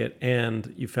to make it,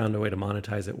 and you found a way to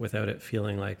monetize it without it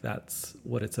feeling like that's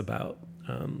what it's about.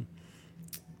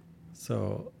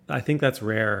 So I think that's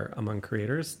rare among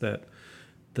creators, that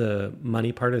the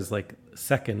money part is like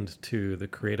second to the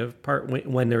creative part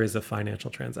when there is a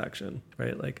financial transaction,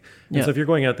 right? Like, and so if you're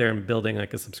going out there and building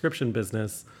like a subscription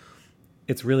business,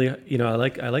 it's really, I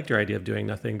liked your idea of doing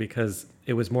nothing, because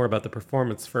it was more about the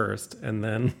performance first, and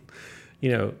then,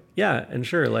 and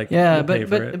sure, like,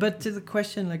 but to the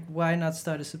question, like, why not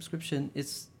start a subscription?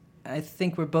 I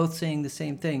think we're both saying the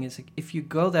same thing. It's like, if you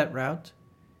go that route,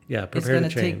 prepare to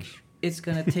change. It's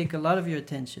going to take a lot of your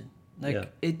attention.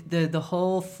 Like the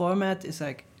whole format is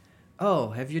like, oh,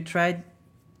 have you tried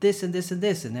this and this and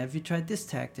this, and have you tried this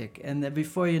tactic? And then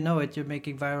before you know it, you're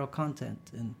making viral content.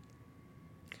 And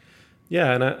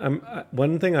and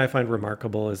one thing I find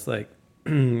remarkable is like,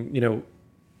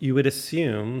 you would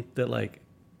assume that like,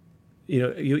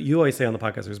 you always say on the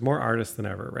podcast, there's more artists than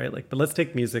ever, right? Like, but let's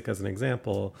take music as an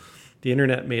example. The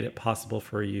internet made it possible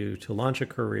for you to launch a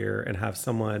career and have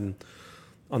someone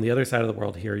on the other side of the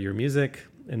world hear your music,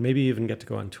 and maybe even get to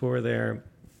go on tour there.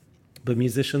 But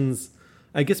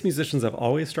I guess musicians have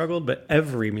always struggled, but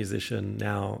every musician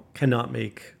now cannot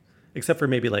make, except for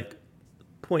maybe like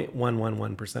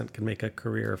 0.111% can make a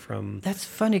career from... That's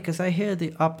funny, because I hear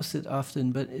the opposite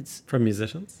often, but it's... From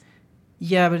musicians?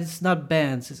 Yeah, but it's not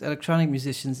bands, it's electronic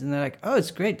musicians, and they're like, oh,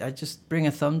 it's great, I just bring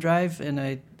a thumb drive and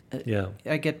I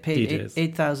get paid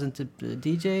 8,000 to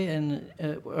DJ and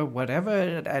or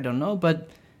whatever, I don't know, but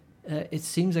it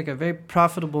seems like a very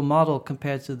profitable model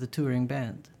compared to the touring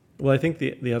band. Well, I think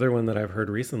the other one that I've heard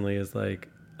recently is like,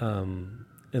 and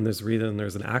there's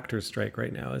an actors strike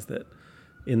right now, is that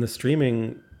in the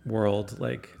streaming world,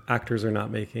 like actors are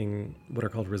not making what are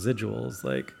called residuals,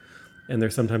 like, and they're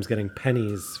sometimes getting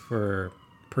pennies per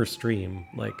stream.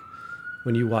 Like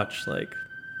when you watch like,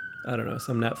 I don't know,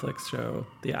 some Netflix show,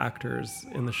 the actors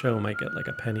in the show might get like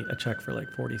a check for like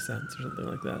 40 cents or something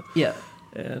like that. Yeah.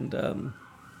 And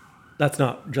that's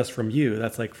not just from you,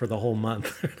 that's like for the whole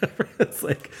month. It's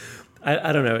like,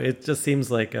 I don't know. It just seems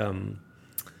like the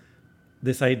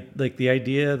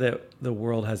idea that the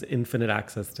world has infinite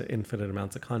access to infinite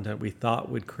amounts of content we thought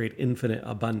would create infinite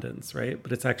abundance, right?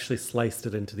 But it's actually sliced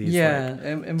it into these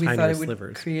and we thought it would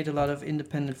slivers. Create a lot of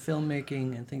independent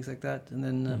filmmaking and things like that, and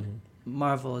then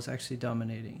Marvel is actually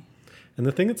dominating. And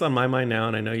the thing that's on my mind now,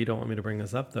 and I know you don't want me to bring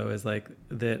this up though, is like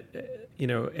that,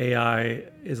 AI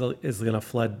is going to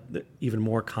flood even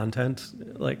more content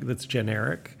like that's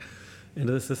generic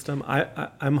into the system.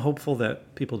 I'm hopeful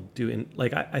that people do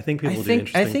I think people do interesting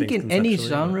things. I think in any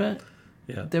genre,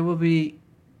 but, there will be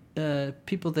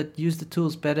people that use the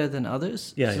tools better than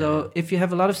others. So if you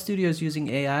have a lot of studios using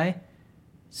AI,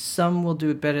 some will do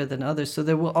it better than others. So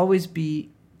there will always be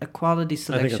a quality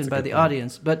selection by the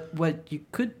audience. But what you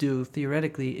could do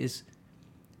theoretically is,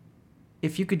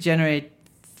 if you could generate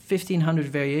 1,500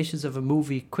 variations of a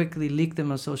movie, quickly leak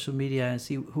them on social media and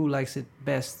see who likes it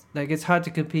best. Like, it's hard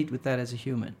to compete with that as a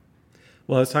human.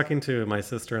 Well, I was talking to my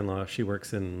sister-in-law. She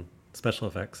works in special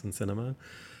effects and cinema.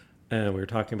 And we were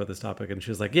talking about this topic, and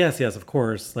she was like, yes, of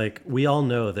course. Like, we all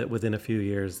know that within a few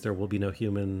years, there will be no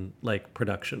human, like,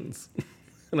 productions.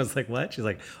 And I was like, what? She's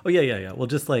like, oh, yeah. Well,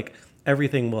 just, like,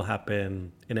 everything will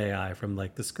happen in AI, from,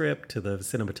 like, the script to the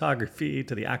cinematography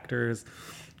to the actors,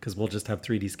 because we'll just have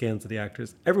 3D scans of the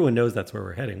actors. Everyone knows that's where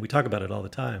we're heading. We talk about it all the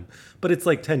time. But it's,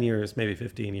 like, 10 years, maybe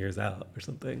 15 years out or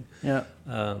something. Yeah.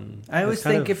 I always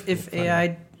think if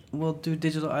AI will do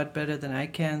digital art better than I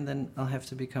can, then I'll have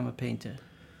to become a painter.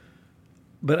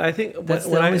 But I think that's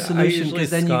the only solution,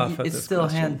 because then it's still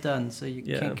hand done, so you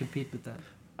can't compete with that.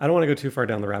 I don't want to go too far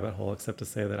down the rabbit hole, except to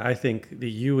say that I think that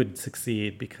you would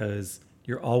succeed because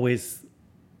you're always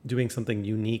doing something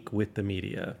unique with the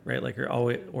media, right? Like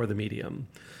or the medium.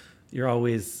 You're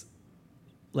always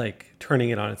like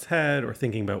turning it on its head or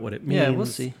thinking about what it means. Yeah, we'll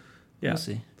see. Yeah. We'll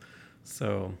see.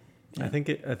 So I think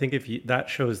if that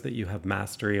shows that you have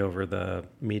mastery over the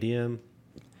medium,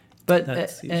 but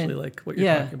that's usually like what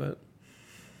you're talking about.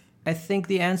 I think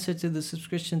the answer to the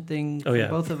subscription thing for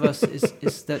both of us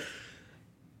is that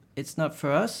it's not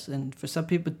for us, and for some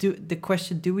people, the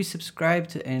question, do we subscribe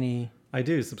to any? I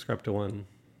do subscribe to one.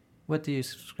 What do you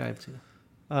subscribe to?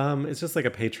 It's just like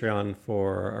a Patreon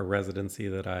for a residency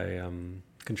that I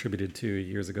contributed to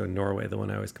years ago in Norway, the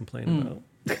one I always complain about.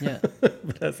 Yeah.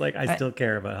 But that's like, I still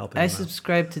care about helping I them out.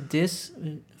 subscribe to Dis,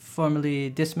 formerly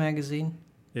Dis Magazine,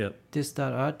 Yeah.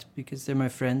 Dis.art, because they're my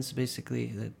friends, basically.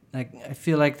 That I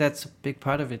feel like that's a big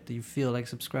part of it. You feel like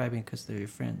subscribing because they're your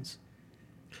friends.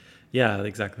 Yeah,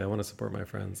 exactly. I want to support my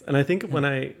friends. And I think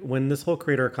when this whole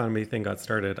creator economy thing got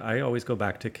started, I always go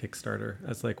back to Kickstarter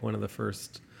as like one of the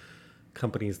first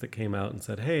companies that came out and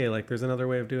said, hey, like there's another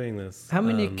way of doing this. How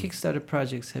many Kickstarter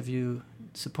projects have you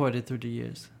supported through the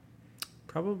years?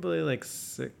 Probably like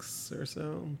 6 or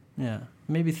so. Yeah,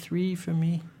 maybe 3 for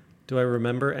me. Do I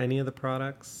remember any of the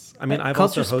products? I mean, I've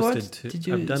Culture also hosted Sport? 2. Did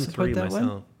you I've done support 3 that myself.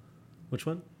 one? Which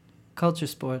one? Culture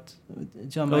Sport,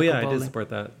 John Oh Michael yeah, Bowling. I did support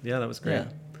that. Yeah, that was great.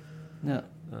 Yeah.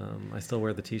 I still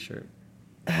wear the T-shirt.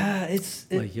 But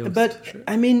t-shirt.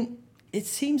 I mean, it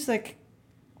seems like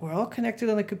we're all connected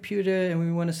on a computer and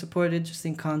we want to support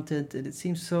interesting content, and it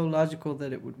seems so logical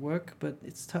that it would work, but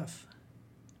it's tough.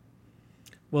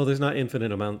 Well, there's not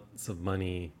infinite amounts of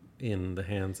money in the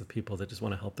hands of people that just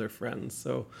want to help their friends.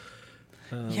 So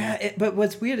but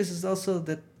what's weird is also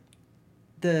that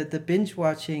the binge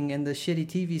watching and the shitty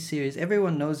TV series,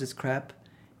 everyone knows it's crap,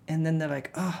 and then they're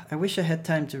like, oh, I wish I had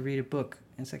time to read a book.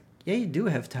 And it's like, yeah, you do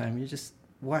have time. You're just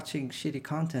watching shitty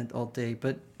content all day,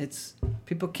 but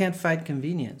people can't fight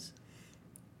convenience.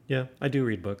 Yeah, I do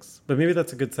read books, but maybe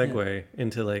that's a good segue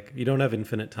into like, you don't have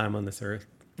infinite time on this earth.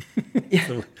 Yeah.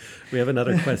 So we have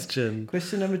another question.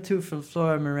 Question number 2 from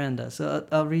Flora Miranda. So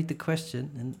I'll read the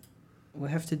question, and we'll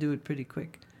have to do it pretty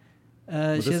quick. She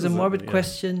has a morbid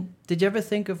question. Did you ever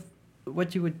think of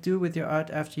what you would do with your art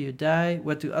after you die?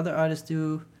 What do other artists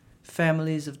do?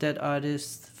 Families of dead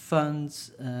artists,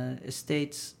 funds,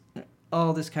 estates,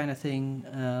 all this kind of thing.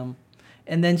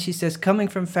 And then she says, coming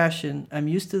from fashion, I'm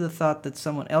used to the thought that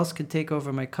someone else could take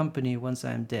over my company once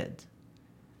I'm dead.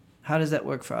 How does that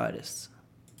work for artists?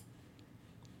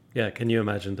 Yeah, can you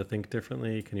imagine to think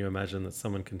differently? Can you imagine that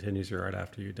someone continues your art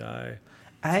after you die?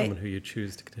 Someone who you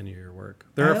choose to continue your work.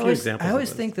 There are a few examples. I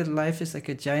always think that life is like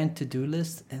a giant to-do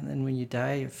list, and then when you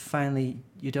die, finally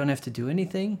you don't have to do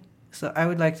anything. So I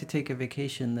would like to take a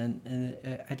vacation then,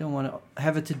 and I don't want to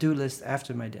have a to-do list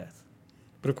after my death.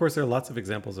 But of course, there are lots of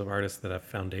examples of artists that have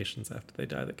foundations after they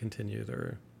die that continue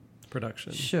their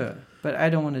production. Sure, but I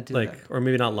don't want to do that. Or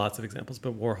maybe not lots of examples,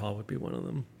 but Warhol would be one of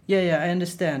them. Yeah, I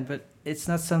understand, but it's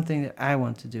not something that I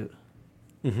want to do.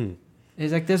 Mm-hmm.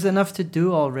 It's like there's enough to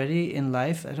do already in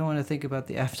life. I don't want to think about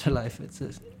the afterlife.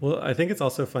 Well, I think it's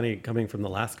also funny coming from the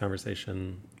last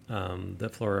conversation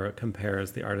that Flora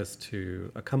compares the artist to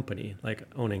a company, like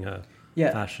owning a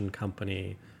fashion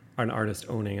company, or an artist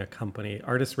owning a company.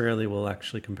 Artists rarely will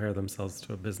actually compare themselves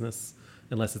to a business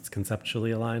unless it's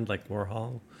conceptually aligned, like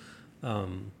Warhol,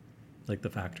 like the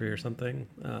factory or something,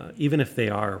 even if they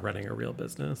are running a real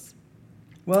business.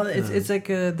 Well, it's like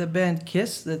the band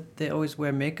Kiss, that they always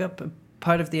wear makeup.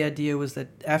 Part of the idea was that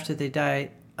after they die,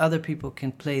 other people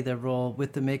can play their role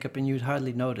with the makeup and you'd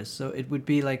hardly notice. So it would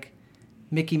be like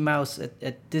Mickey Mouse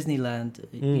at Disneyland.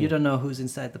 You don't know who's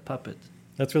inside the puppet.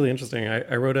 That's really interesting.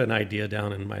 I wrote an idea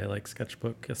down in my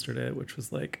sketchbook yesterday, which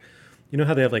was like, you know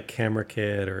how they have like Camera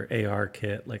Kit or AR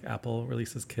Kit, like Apple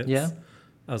releases kits? Yeah.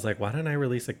 I was like, why don't I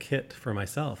release a kit for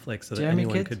myself? Like so that Jeremy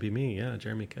anyone Kit? could be me. Yeah,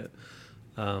 Jeremy Kit.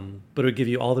 But it would give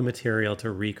you all the material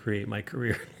to recreate my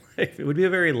career life. It would be a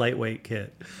very lightweight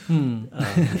kit.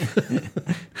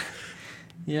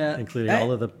 Yeah. Including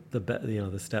all of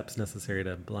the steps necessary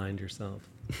to blind yourself.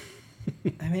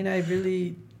 I mean, I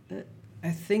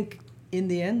think in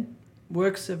the end,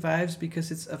 work survives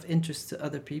because it's of interest to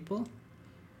other people.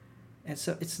 And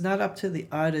so it's not up to the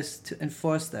artist to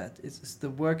enforce that. It's the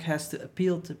work has to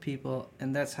appeal to people,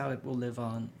 and that's how it will live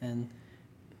on. And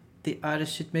the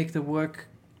artist should make the work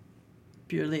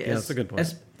purely that's a good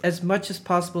point. as much as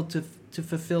possible to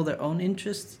fulfill their own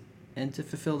interests and to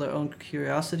fulfill their own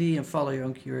curiosity and follow your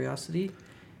own curiosity.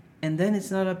 And then it's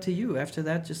not up to you. After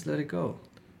that, just let it go.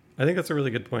 I think that's a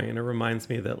really good point, and it reminds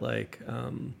me that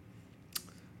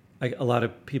a lot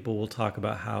of people will talk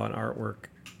about how an artwork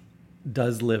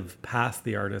does live past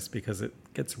the artist because it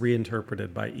gets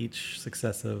reinterpreted by each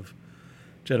successive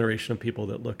generation of people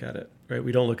that look at it, right?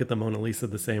 We don't look at the Mona Lisa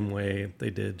the same way they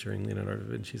did during Leonardo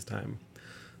da Vinci's time.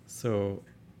 So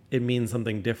it means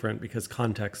something different because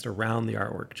context around the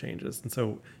artwork changes. And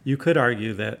so you could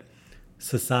argue that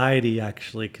society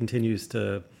actually continues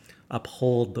to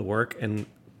uphold the work and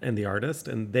the artist,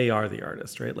 and they are the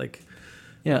artist, right? Like,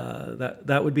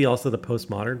 that would be also the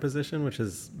postmodern position, which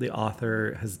is the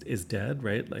author is dead,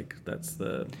 right? Like that's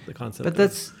the concept. But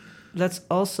that's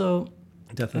also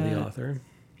death of the author.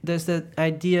 There's that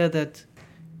idea that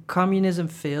communism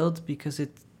failed because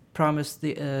it promised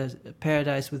the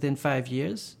paradise within 5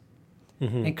 years.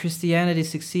 And Christianity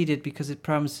succeeded because it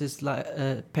promises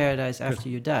paradise after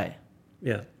you die.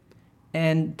 Yeah.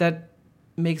 And that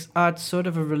makes art sort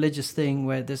of a religious thing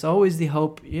where there's always the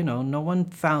hope, no one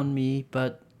found me,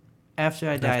 but after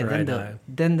I die,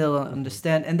 then they'll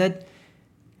understand. And that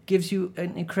gives you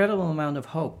an incredible amount of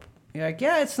hope. You're like,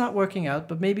 yeah, it's not working out,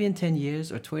 but maybe in 10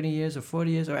 years or 20 years or 40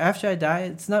 years or after I die,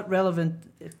 it's not relevant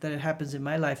that it happens in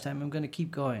my lifetime. I'm going to keep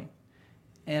going.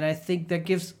 And I think that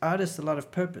gives artists a lot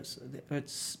of purpose.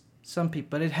 It's some people,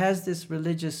 but it has this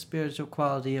religious, spiritual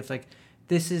quality of like,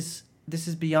 this is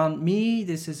beyond me.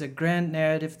 This is a grand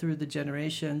narrative through the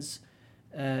generations.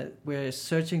 We're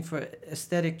searching for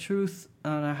aesthetic truth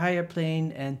on a higher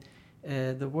plane, and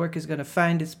the work is going to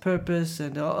find its purpose,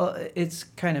 and it's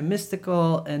kind of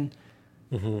mystical.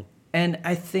 And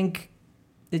I think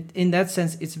in that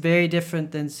sense, it's very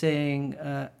different than saying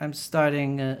I'm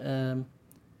starting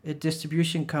a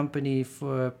distribution company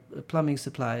for plumbing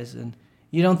supplies, and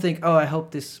you don't think, I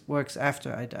hope this works after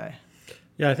I die.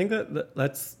 Yeah, I think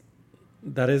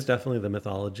that is definitely the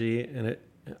mythology, and it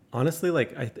honestly, like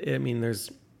I mean,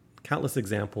 there's countless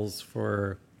examples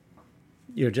for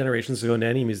generations to go into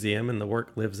any museum, and the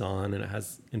work lives on,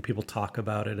 and people talk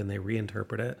about it and they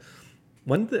reinterpret it.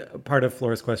 One part of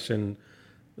Flora's question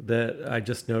that I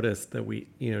just noticed that we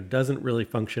doesn't really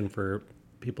function for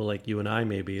people like you and I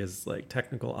maybe is like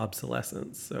technical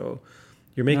obsolescence. So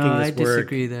you're making this work. I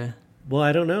disagree there. Well,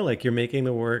 I don't know. Like you're making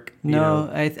the work.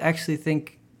 I actually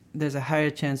think there's a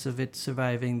higher chance of it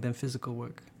surviving than physical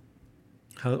work.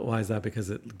 Why is that? Because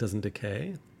it doesn't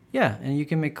decay? Yeah, and you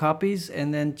can make copies,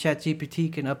 and then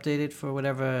ChatGPT can update it for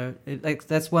whatever.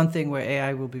 That's one thing where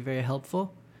AI will be very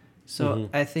helpful. So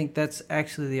I think that's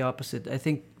actually the opposite. I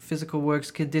think physical works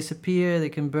can disappear, they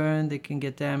can burn, they can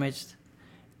get damaged.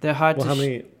 They're hard to... How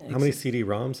many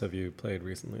CD-ROMs have you played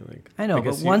recently? I know,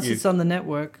 but once it's on the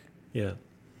network, yeah,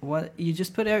 you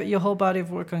just put your whole body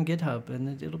of work on GitHub,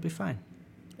 and it'll be fine.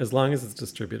 As long as it's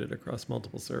distributed across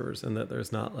multiple servers, and that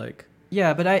there's not like...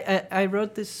 Yeah, but I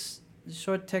wrote this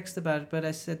short text about it, but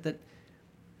I said that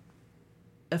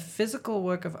a physical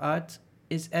work of art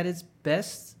is at its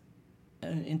best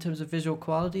in terms of visual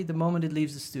quality the moment it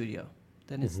leaves the studio.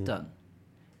 Then it's done.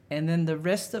 And then the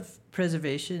rest of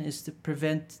preservation is to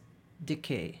prevent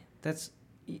decay. That's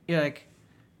like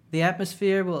the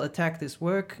atmosphere will attack this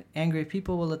work, angry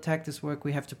people will attack this work,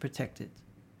 we have to protect it.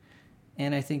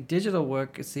 And I think digital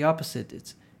work, it's the opposite.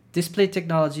 It's display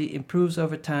technology improves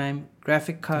over time,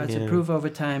 graphic cards improve over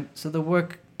time, so the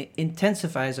work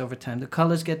intensifies over time. The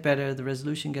colors get better, the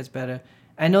resolution gets better.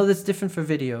 I know that's different for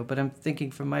video, but I'm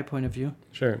thinking from my point of view.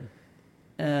 Sure.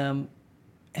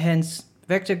 Hence,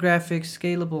 vector graphics,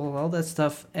 scalable, all that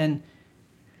stuff. And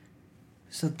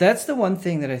so that's the one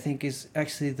thing that I think is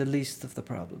actually the least of the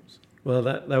problems. Well,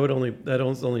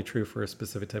 that's only true for a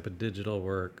specific type of digital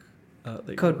work that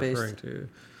you're referring to.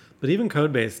 But even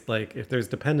code-based, like if there's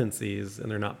dependencies and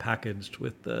they're not packaged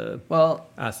with the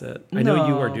asset, I know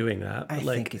you are doing that. But I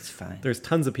think it's fine. There's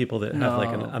tons of people that have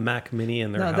like a Mac Mini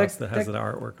in their house that has the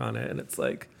artwork on it, and it's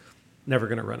like never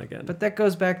going to run again. But that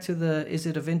goes back to is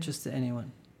it of interest to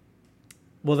anyone?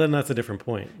 Well, then that's a different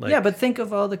point. Yeah, but think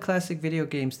of all the classic video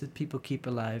games that people keep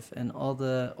alive and all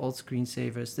the old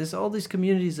screensavers. There's all these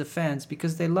communities of fans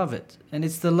because they love it. And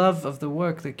it's the love of the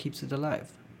work that keeps it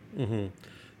alive. Mm-hmm.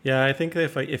 Yeah, I think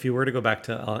if you were to go back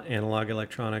to analog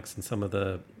electronics and some of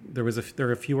there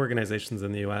are a few organizations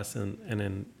in the U.S. and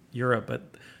in Europe, but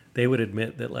they would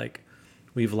admit that like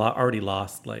we've already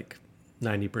lost like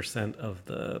 90% of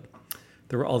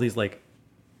there were all these like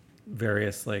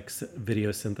various like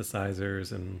video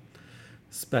synthesizers and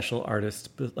special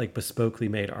bespokely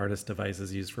made artist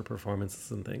devices used for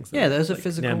performances and things. Yeah, those are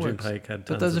physical works.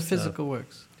 But those are physical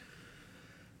works.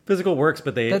 Physical works,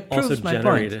 but they also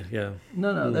generated. Yeah.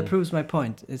 No, that proves my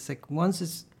point. It's like once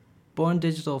it's born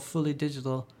digital, fully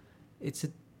digital, it's a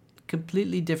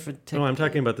completely different technique. No, I'm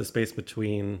talking about the space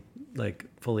between like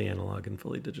fully analog and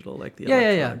fully digital, like the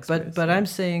electronic space. But I'm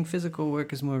saying physical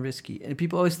work is more risky, and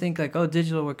people always think like,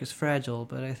 digital work is fragile,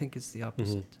 but I think it's the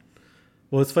opposite.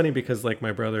 Well, it's funny because like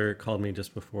my brother called me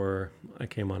just before I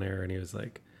came on air, and he was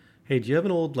like, "Hey, do you have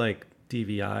an old like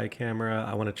DVI camera?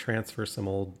 I want to transfer some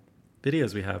old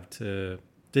videos we have to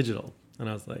digital." And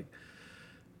I was like,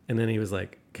 and then he was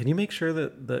like, "Can you make sure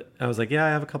that I was like, "Yeah, I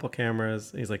have a couple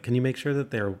cameras." And he's like, "Can you make sure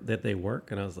that they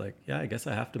work?" And I was like, "Yeah, I guess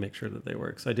I have to make sure that they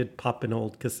work." So I did pop an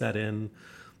old cassette in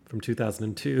from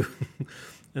 2002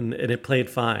 and it played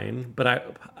fine.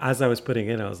 But as I was putting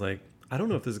in, I was like, I don't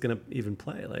know if this is going to even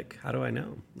play. Like, how do I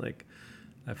know? Like,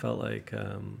 I felt like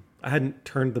I hadn't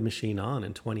turned the machine on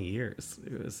in 20 years.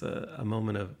 It was a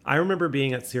moment of, I remember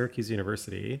being at Syracuse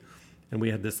University, and we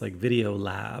had this like video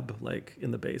lab, like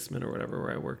in the basement or whatever,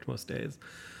 where I worked most days.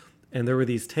 And there were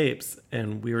these tapes,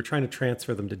 and we were trying to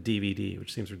transfer them to DVD,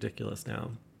 which seems ridiculous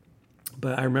now.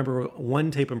 But I remember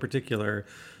one tape in particular,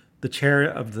 the chair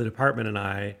of the department and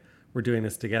I were doing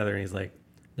this together, and he's like,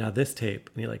 now this tape,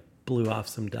 and he like blew off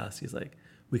some dust. He's like,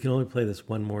 we can only play this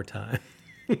one more time.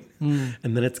 And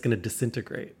then it's going to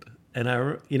disintegrate. And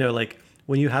like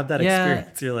when you have that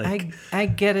experience, you're like, I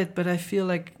get it, but I feel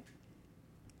like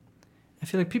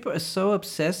people are so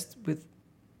obsessed with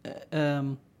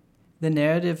the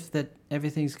narrative that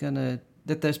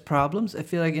that there's problems. I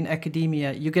feel like in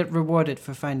academia, you get rewarded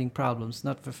for finding problems,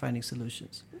 not for finding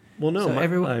solutions. Well, no, so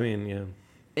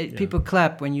people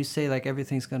clap when you say like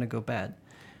everything's going to go bad.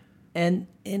 And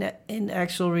in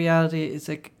actual reality, it's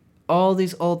like all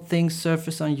these old things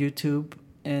surface on YouTube,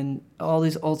 and all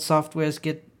these old softwares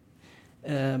get...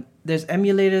 there's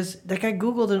emulators. Like I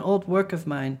Googled an old work of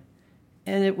mine,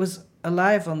 and it was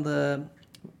alive on the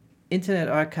Internet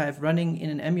Archive running in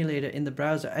an emulator in the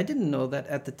browser. I didn't know that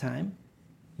at the time.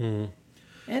 And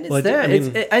it's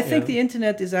there. I think the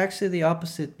internet is actually the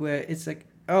opposite, where it's like,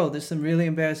 oh, there's some really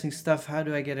embarrassing stuff. How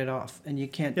do I get it off? And you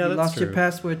can't. You lost your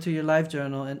password to your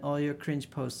LiveJournal, and all your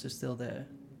cringe posts are still there.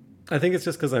 I think it's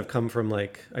just because I've come from I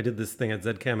did this thing at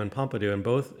ZCam and Pompidou, and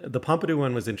the Pompidou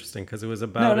one was interesting because it was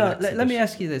about... No, let me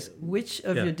ask you this. Which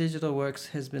of your digital works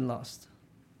has been lost?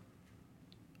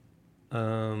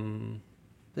 The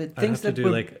things that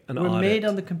were made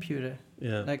on the computer.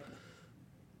 Yeah.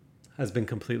 Has been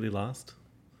completely lost?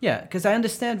 Yeah, because I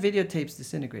understand videotapes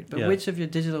disintegrate, but which of your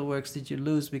digital works did you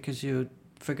lose because you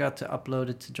forgot to upload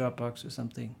it to Dropbox or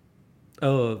something?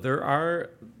 Oh, there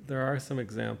are some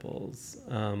examples.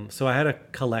 So I had a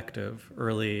collective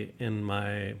early in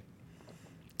my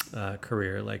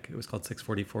career, like it was called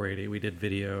 640-480. We did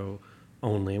video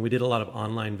only, and we did a lot of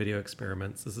online video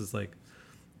experiments. This is like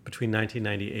between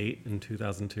 1998 and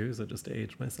 2002, so just to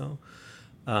age myself.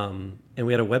 And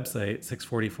we had a website,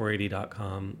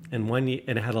 640-480.com, and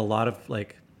it had a lot of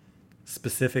like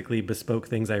specifically bespoke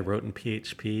things I wrote in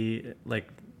PHP. Like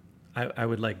I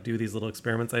would like do these little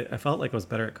experiments. I felt like I was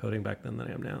better at coding back then than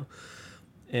I am now.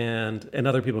 And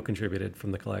other people contributed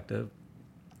from the collective.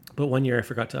 But one year I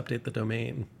forgot to update the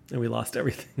domain, and we lost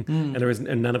everything.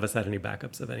 And none of us had any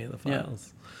backups of any of the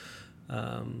files.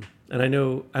 And I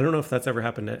don't know if that's ever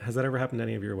happened. Has that ever happened to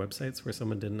any of your websites where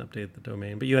someone didn't update the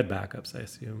domain, but you had backups, I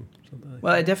assume?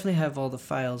 I definitely have all the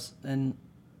files, and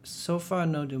so far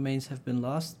no domains have been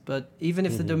lost. But even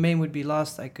if the domain would be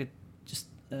lost, I could just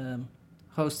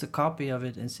host a copy of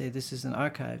it and say this is an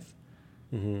archive.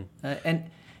 And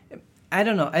I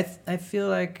don't know. I feel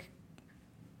like...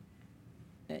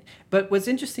 But what's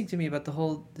interesting to me about the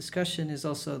whole discussion is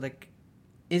also like,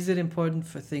 is it important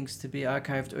for things to be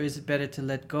archived, or is it better to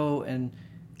let go and...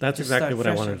 That's exactly what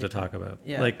I wanted to talk about.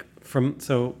 Yeah. Like from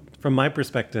my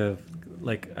perspective,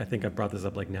 like I think I've brought this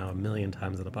up like now a million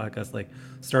times in the podcast, like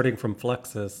starting from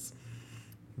Fluxus,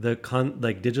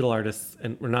 like digital artists,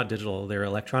 and we're not digital, they're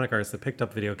electronic artists that picked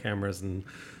up video cameras and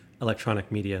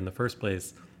electronic media in the first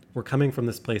place. We're coming from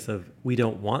this place of, we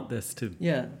don't want this to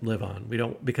live on. We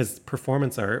don't, because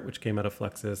performance art, which came out of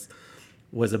Fluxus,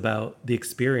 was about the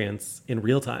experience in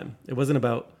real time. It wasn't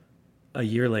about a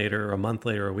year later or a month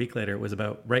later or a week later. It was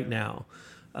about right now.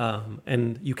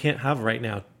 And you can't have right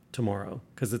now tomorrow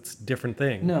because it's a different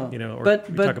thing. No, or we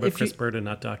talk about Chris Burden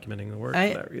not documenting the work for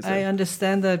that reason. I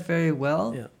understand that very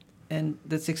well. Yeah. And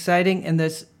that's exciting. And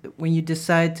when you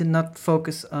decide to not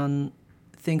focus on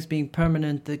things being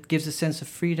permanent, that gives a sense of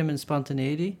freedom and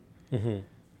spontaneity.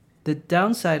 The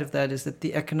downside of that is that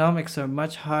the economics are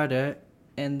much harder,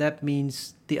 and that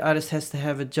means the artist has to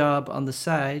have a job on the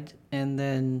side, and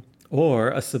then... Or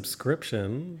a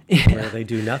subscription where they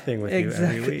do nothing with you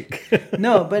every week.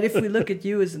 No, but if we look at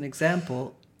you as an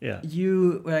example,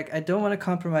 you were like, I don't want to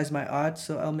compromise my art,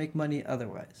 so I'll make money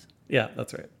otherwise. Yeah,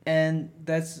 that's right. And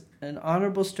that's an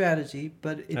honorable strategy,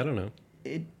 but... I don't know.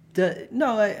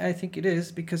 No, I think it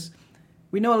is, because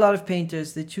we know a lot of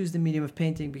painters, they choose the medium of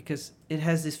painting because it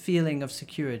has this feeling of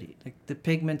security. Like the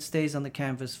pigment stays on the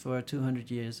canvas for 200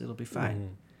 years, it'll be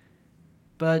fine.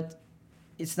 But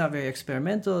it's not very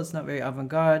experimental, it's not very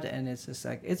avant-garde, and it's just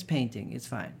like, it's painting, it's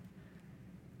fine.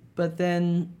 But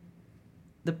then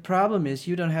the problem is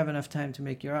you don't have enough time to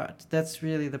make your art. That's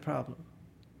really the problem.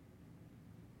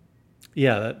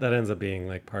 Yeah, that ends up being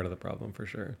like part of the problem for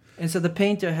sure. And so the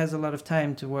painter has a lot of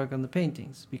time to work on the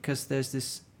paintings because there's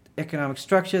this economic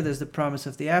structure, there's the promise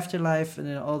of the afterlife, and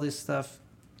then all this stuff.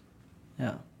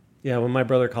 Yeah. Yeah, when my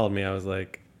brother called me, I was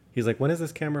like, he's like, when is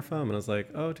this camera from? And I was like,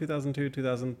 oh, 2002,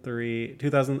 2003,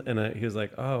 2000. And he was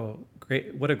like, oh,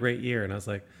 great. What a great year. And I was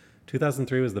like,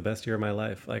 2003 was the best year of my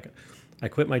life. Like, I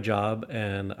quit my job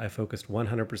and I focused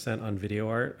 100% on video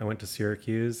art. I went to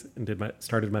Syracuse and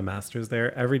started my master's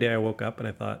there. Every day I woke up and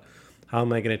I thought, how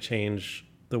am I going to change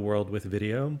the world with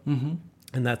video? Mm-hmm.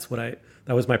 And that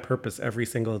was my purpose every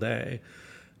single day.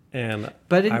 And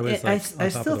I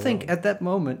still think at that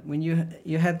moment when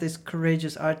you had this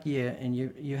courageous art year and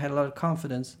you had a lot of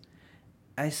confidence,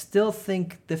 I still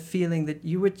think the feeling that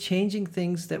you were changing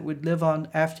things that would live on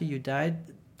after you died,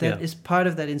 that is part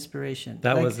of that inspiration.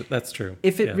 That's true.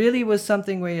 If it really was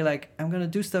something where you're like, I'm going to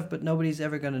do stuff, but nobody's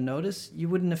ever going to notice, you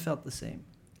wouldn't have felt the same.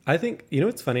 I think,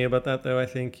 what's funny about that though? I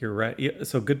think you're right.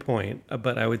 So good point.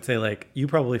 But I would say like, you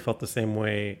probably felt the same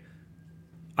way.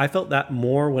 I felt that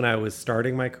more when I was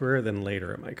starting my career than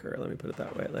later in my career. Let me put it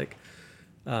that way. Like,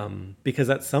 because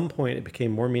at some point it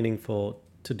became more meaningful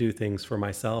to do things for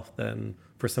myself than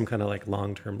for some kind of like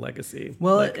long-term legacy.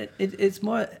 Well, like, it's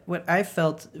more what I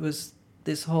felt was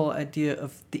this whole idea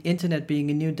of the internet being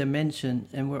a new dimension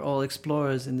and we're all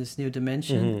explorers in this new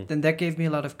dimension. Mm-hmm. Then that gave me a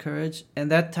lot of courage,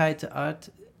 and that tied to art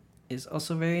is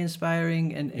also very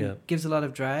inspiring and gives a lot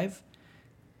of drive.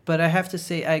 But I have to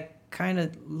say I kind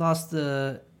of lost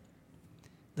the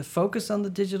focus on the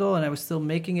digital, and I was still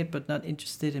making it but not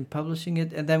interested in publishing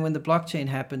it. And then when the blockchain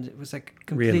happened, it was like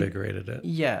reinvigorated it.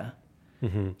 Yeah.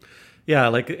 Mm-hmm. Yeah,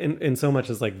 like in so much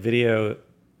as like video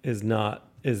is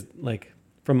like,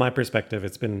 from my perspective,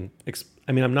 it's been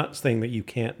I'm not saying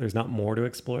that there's not more to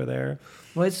explore there.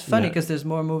 Well, it's funny because there's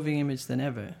more moving image than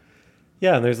ever.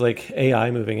 Yeah, and there's like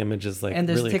AI moving images, like, and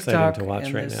really TikTok, exciting to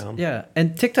watch right now. Yeah,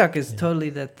 and TikTok is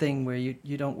totally that thing where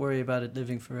you don't worry about it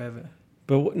living forever.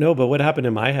 But what happened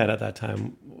in my head at that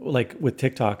time, like with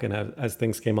TikTok and as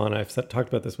things came on, I've talked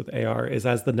about this with AR, is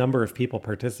as the number of people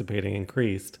participating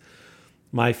increased,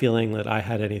 my feeling that I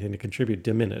had anything to contribute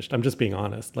diminished. I'm just being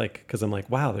honest, like, because I'm like,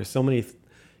 wow, there's so many,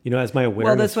 as my awareness.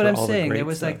 Well, that's what I'm saying. There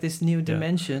was stuff. like this new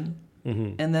dimension,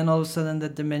 and then all of a sudden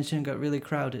that dimension got really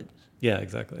crowded. Yeah,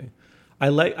 exactly. I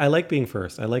like being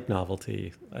first. I like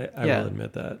novelty. I will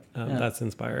admit that. That's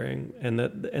inspiring, and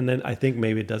then I think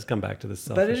maybe it does come back to the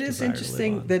selfish. But it is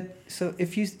interesting that so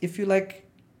if you like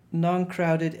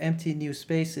non-crowded, empty new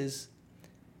spaces,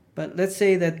 but let's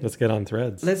get on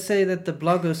Threads. Let's say that the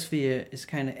blogosphere is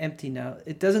kind of empty now.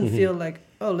 It doesn't feel like,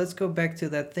 oh, let's go back to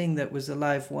that thing that was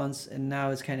alive once and now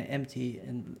it's kind of empty,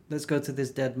 and let's go to this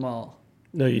dead mall.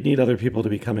 No, you need other people to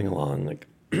be coming along, like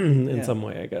in some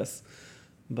way, I guess,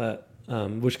 but.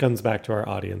 Which comes back to our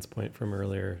audience point from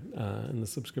earlier in the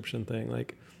subscription thing.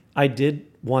 Like, I did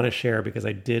want to share because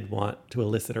I did want to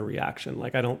elicit a reaction.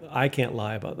 Like, I can't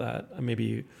lie about that.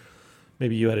 Maybe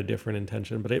you had a different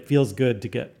intention, but it feels good to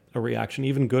get a reaction,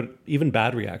 even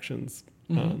bad reactions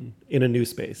in a new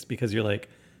space, because you're like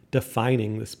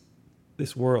defining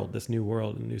this world, this new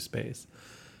world and new space.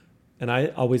 And I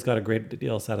always got a great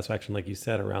deal of satisfaction, like you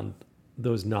said, around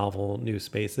those novel new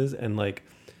spaces. And like,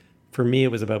 for me, it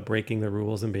was about breaking the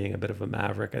rules and being a bit of a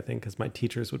maverick, I think, because my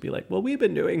teachers would be like, well, we've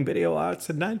been doing video arts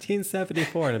in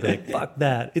 1974. And I'd be like, fuck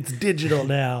that. It's digital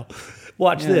now.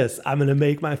 Watch this. I'm going to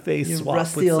make my face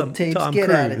swap with some tapes, Tom Cruise.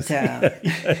 Get out of town.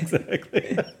 Yeah,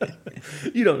 exactly.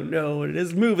 You don't know what it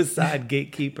is. Move aside,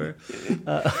 gatekeeper.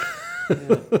 But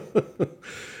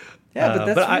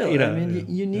that's real. I mean,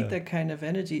 you need that kind of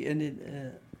energy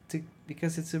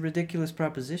because it's a ridiculous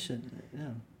proposition.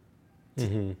 Yeah.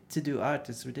 To do art,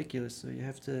 it's ridiculous. So you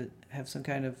have to have some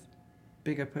kind of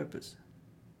bigger purpose.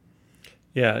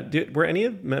 Yeah. Were any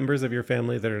of members of your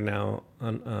family that are now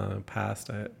on passed?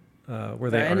 Were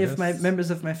they any artists? Of my members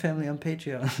of my family on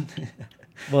Patreon?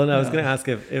 Well, no, I was going to ask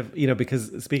if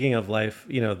because speaking of life,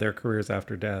 their careers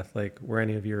after death. Like, were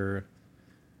any of your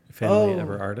family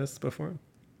ever artists before?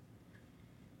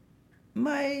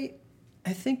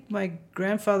 I think my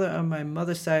grandfather on my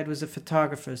mother's side was a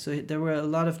photographer, so there were a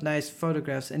lot of nice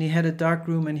photographs, and he had a dark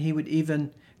room, and he would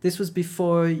this was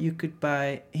before you could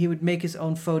he would make his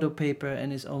own photo paper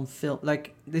and his own film,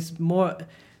 like this more,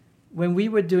 when we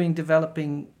were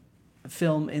developing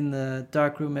film in the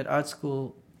dark room at art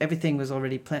school, everything was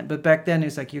already planned, but back then it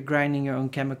was like you're grinding your own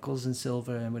chemicals and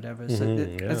silver and whatever, so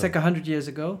that's like 100 years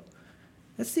ago.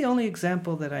 That's the only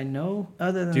example that I know,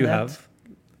 other than that.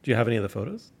 Do you have any of the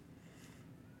photos?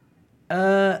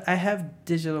 I have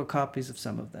digital copies of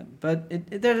some of them, but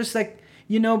they're just like,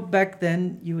 back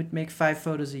then you would make 5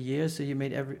 photos a year, so you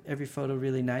made every photo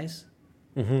really nice.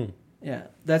 Yeah,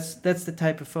 that's the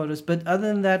type of photos. But other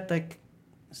than that, like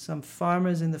some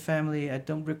farmers in the family, I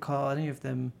don't recall any of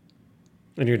them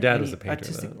And your dad was a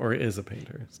painter, though, or is a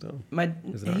painter still?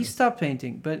 He stopped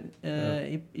painting, but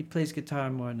he plays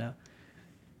guitar more now.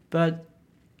 But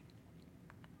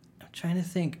I'm trying to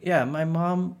think. Yeah, my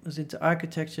mom was into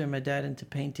architecture, my dad into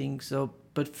painting. So,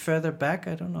 but further back,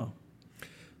 I don't know.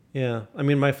 Yeah, I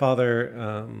mean, my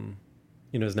father,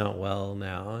 is not well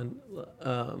now, and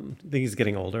I think he's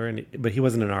getting older. But he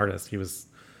wasn't an artist; he was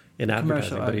in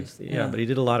advertising. But he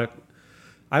did a lot of.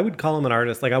 I would call him an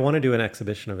artist. Like, I want to do an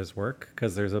exhibition of his work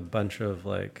because there's a bunch of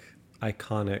like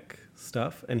iconic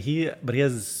stuff, and he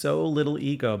has so little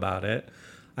ego about it.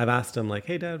 I've asked him like,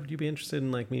 "Hey, Dad, would you be interested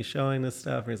in like me showing this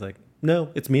stuff?" And he's like, "No,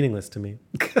 it's meaningless to me."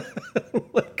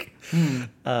 And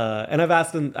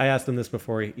I asked him this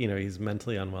before. He's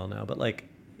mentally unwell now, but like,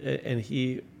 and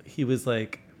he was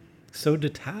like so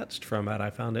detached from it.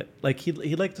 I found it like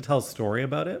he'd like to tell a story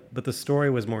about it, but the story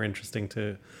was more interesting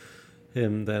to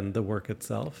him than the work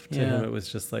itself. To him, it was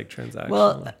just like transactional.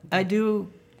 Well, I do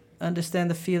understand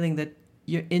the feeling that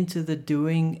you're into the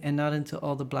doing and not into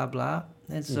all the blah blah,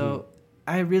 and so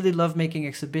I really love making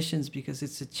exhibitions because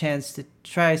it's a chance to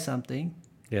try something.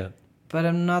 Yeah. But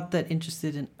I'm not that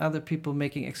interested in other people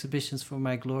making exhibitions for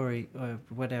my glory or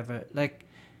whatever. Like,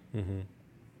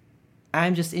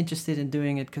 I'm just interested in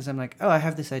doing it because I'm like, oh, I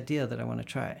have this idea that I want to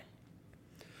try.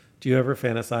 Do you ever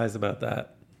fantasize about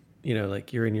that?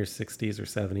 Like you're in your 60s or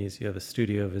 70s, you have a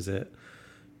studio visit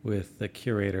with the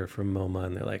curator from MoMA,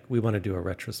 and they're like, we want to do a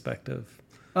retrospective.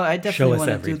 Oh, I definitely want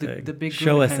to do the big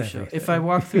Guggenheim show. If I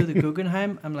walk through the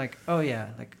Guggenheim, I'm like, oh yeah,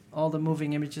 like all the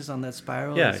moving images on that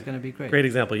spiral is going to be great. Great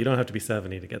example. You don't have to be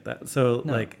 70 to get that. So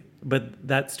but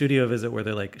that studio visit where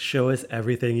they're like, show us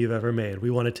everything you've ever made.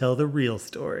 We want to tell the real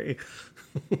story.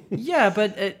 Yeah,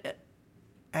 but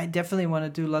I definitely want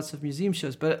to do lots of museum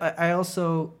shows. But I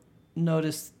also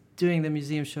noticed doing the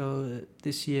museum show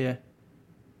this year,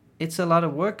 it's a lot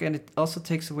of work, and it also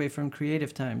takes away from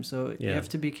creative time. So you have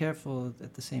to be careful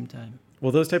at the same time.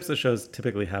 Well, those types of shows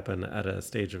typically happen at a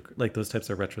stage of, like those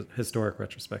types of historic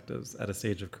retrospectives at a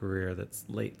stage of career that's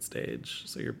late stage.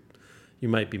 So you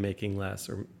might be making less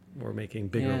or making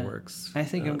bigger works. I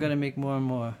think I'm going to make more and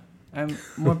more. I'm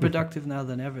more productive now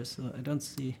than ever, so I don't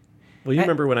see... Well, you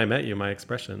remember when I met you, my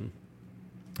expression,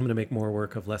 I'm going to make more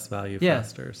work of less value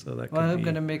faster. So that I'm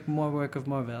going to make more work of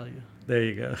more value. There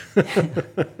you go.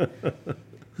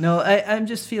 No, I'm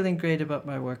just feeling great about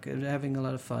my work and having a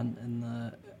lot of fun.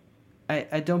 And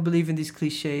I don't believe in these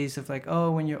cliches of like,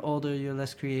 oh, when you're older, you're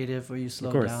less creative or you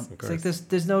slow down. It's like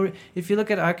there's no... If you look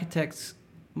at architects,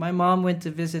 my mom went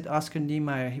to visit Oscar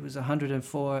Niemeyer. He was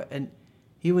 104, and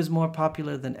he was more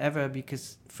popular than ever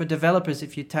because for developers,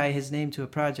 if you tie his name to a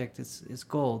project, it's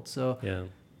gold. So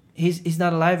he's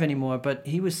not alive anymore, but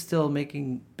he was still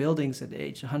making buildings at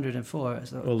age 104.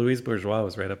 So Louise Bourgeois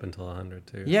was right up until 100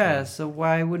 too. Yeah, so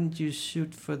why wouldn't you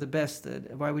shoot for the best?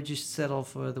 Why would you settle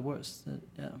for the worst?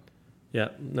 Yeah,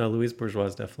 no, Louise Bourgeois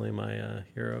is definitely my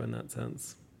hero in that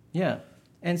sense. Yeah,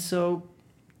 and so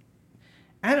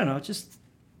I don't know, just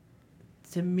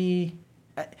to me...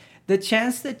 the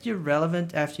chance that you're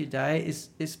relevant after you die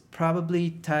is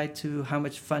probably tied to how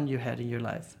much fun you had in your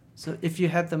life. So if you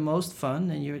had the most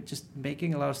fun and you're just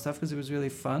making a lot of stuff because it was really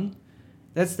fun,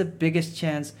 that's the biggest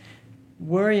chance.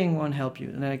 Worrying won't help you.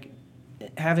 And like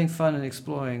having fun and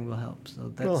exploring will help.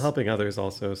 So that's... helping others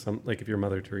also. Like if you're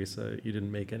Mother Teresa, you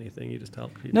didn't make anything, you just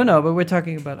helped people. No, but we're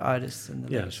talking about artists and the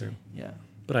legacy. Sure. Yeah.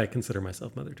 But I consider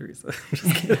myself Mother Teresa.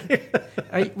 Just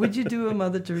kidding. Would you do a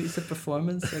Mother Teresa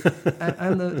performance? Like,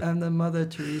 I'm the Mother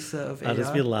Teresa of AR. I'll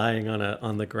just be lying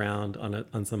on the ground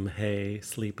on some hay,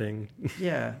 sleeping.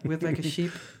 Yeah, with like a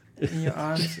sheep in your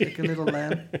arms, like a little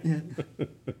lamb. Yeah.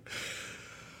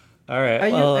 All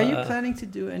right. Are you planning to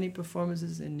do any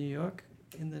performances in New York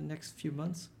in the next few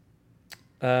months?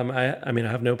 I mean,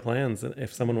 I have no plans.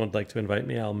 If someone would like to invite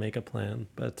me, I'll make a plan.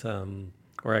 But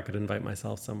or I could invite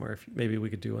myself somewhere. Maybe we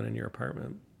could do one in your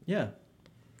apartment. Yeah.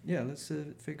 Let's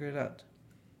figure it out.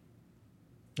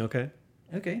 Okay.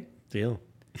 Deal.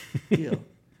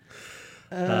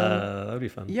 That would be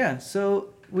fun. Yeah.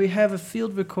 So we have a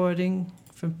field recording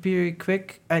from Peary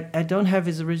Quick. I don't have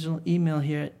his original email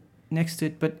here next to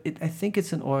it, but I think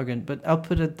it's an organ. But I'll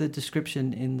put the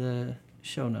description in the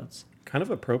show notes. Kind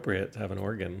of appropriate to have an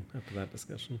organ after that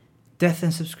discussion. Death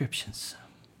and subscriptions.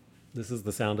 This is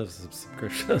the sound of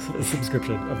subscription of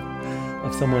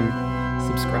someone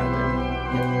subscribing.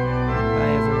 Yeah.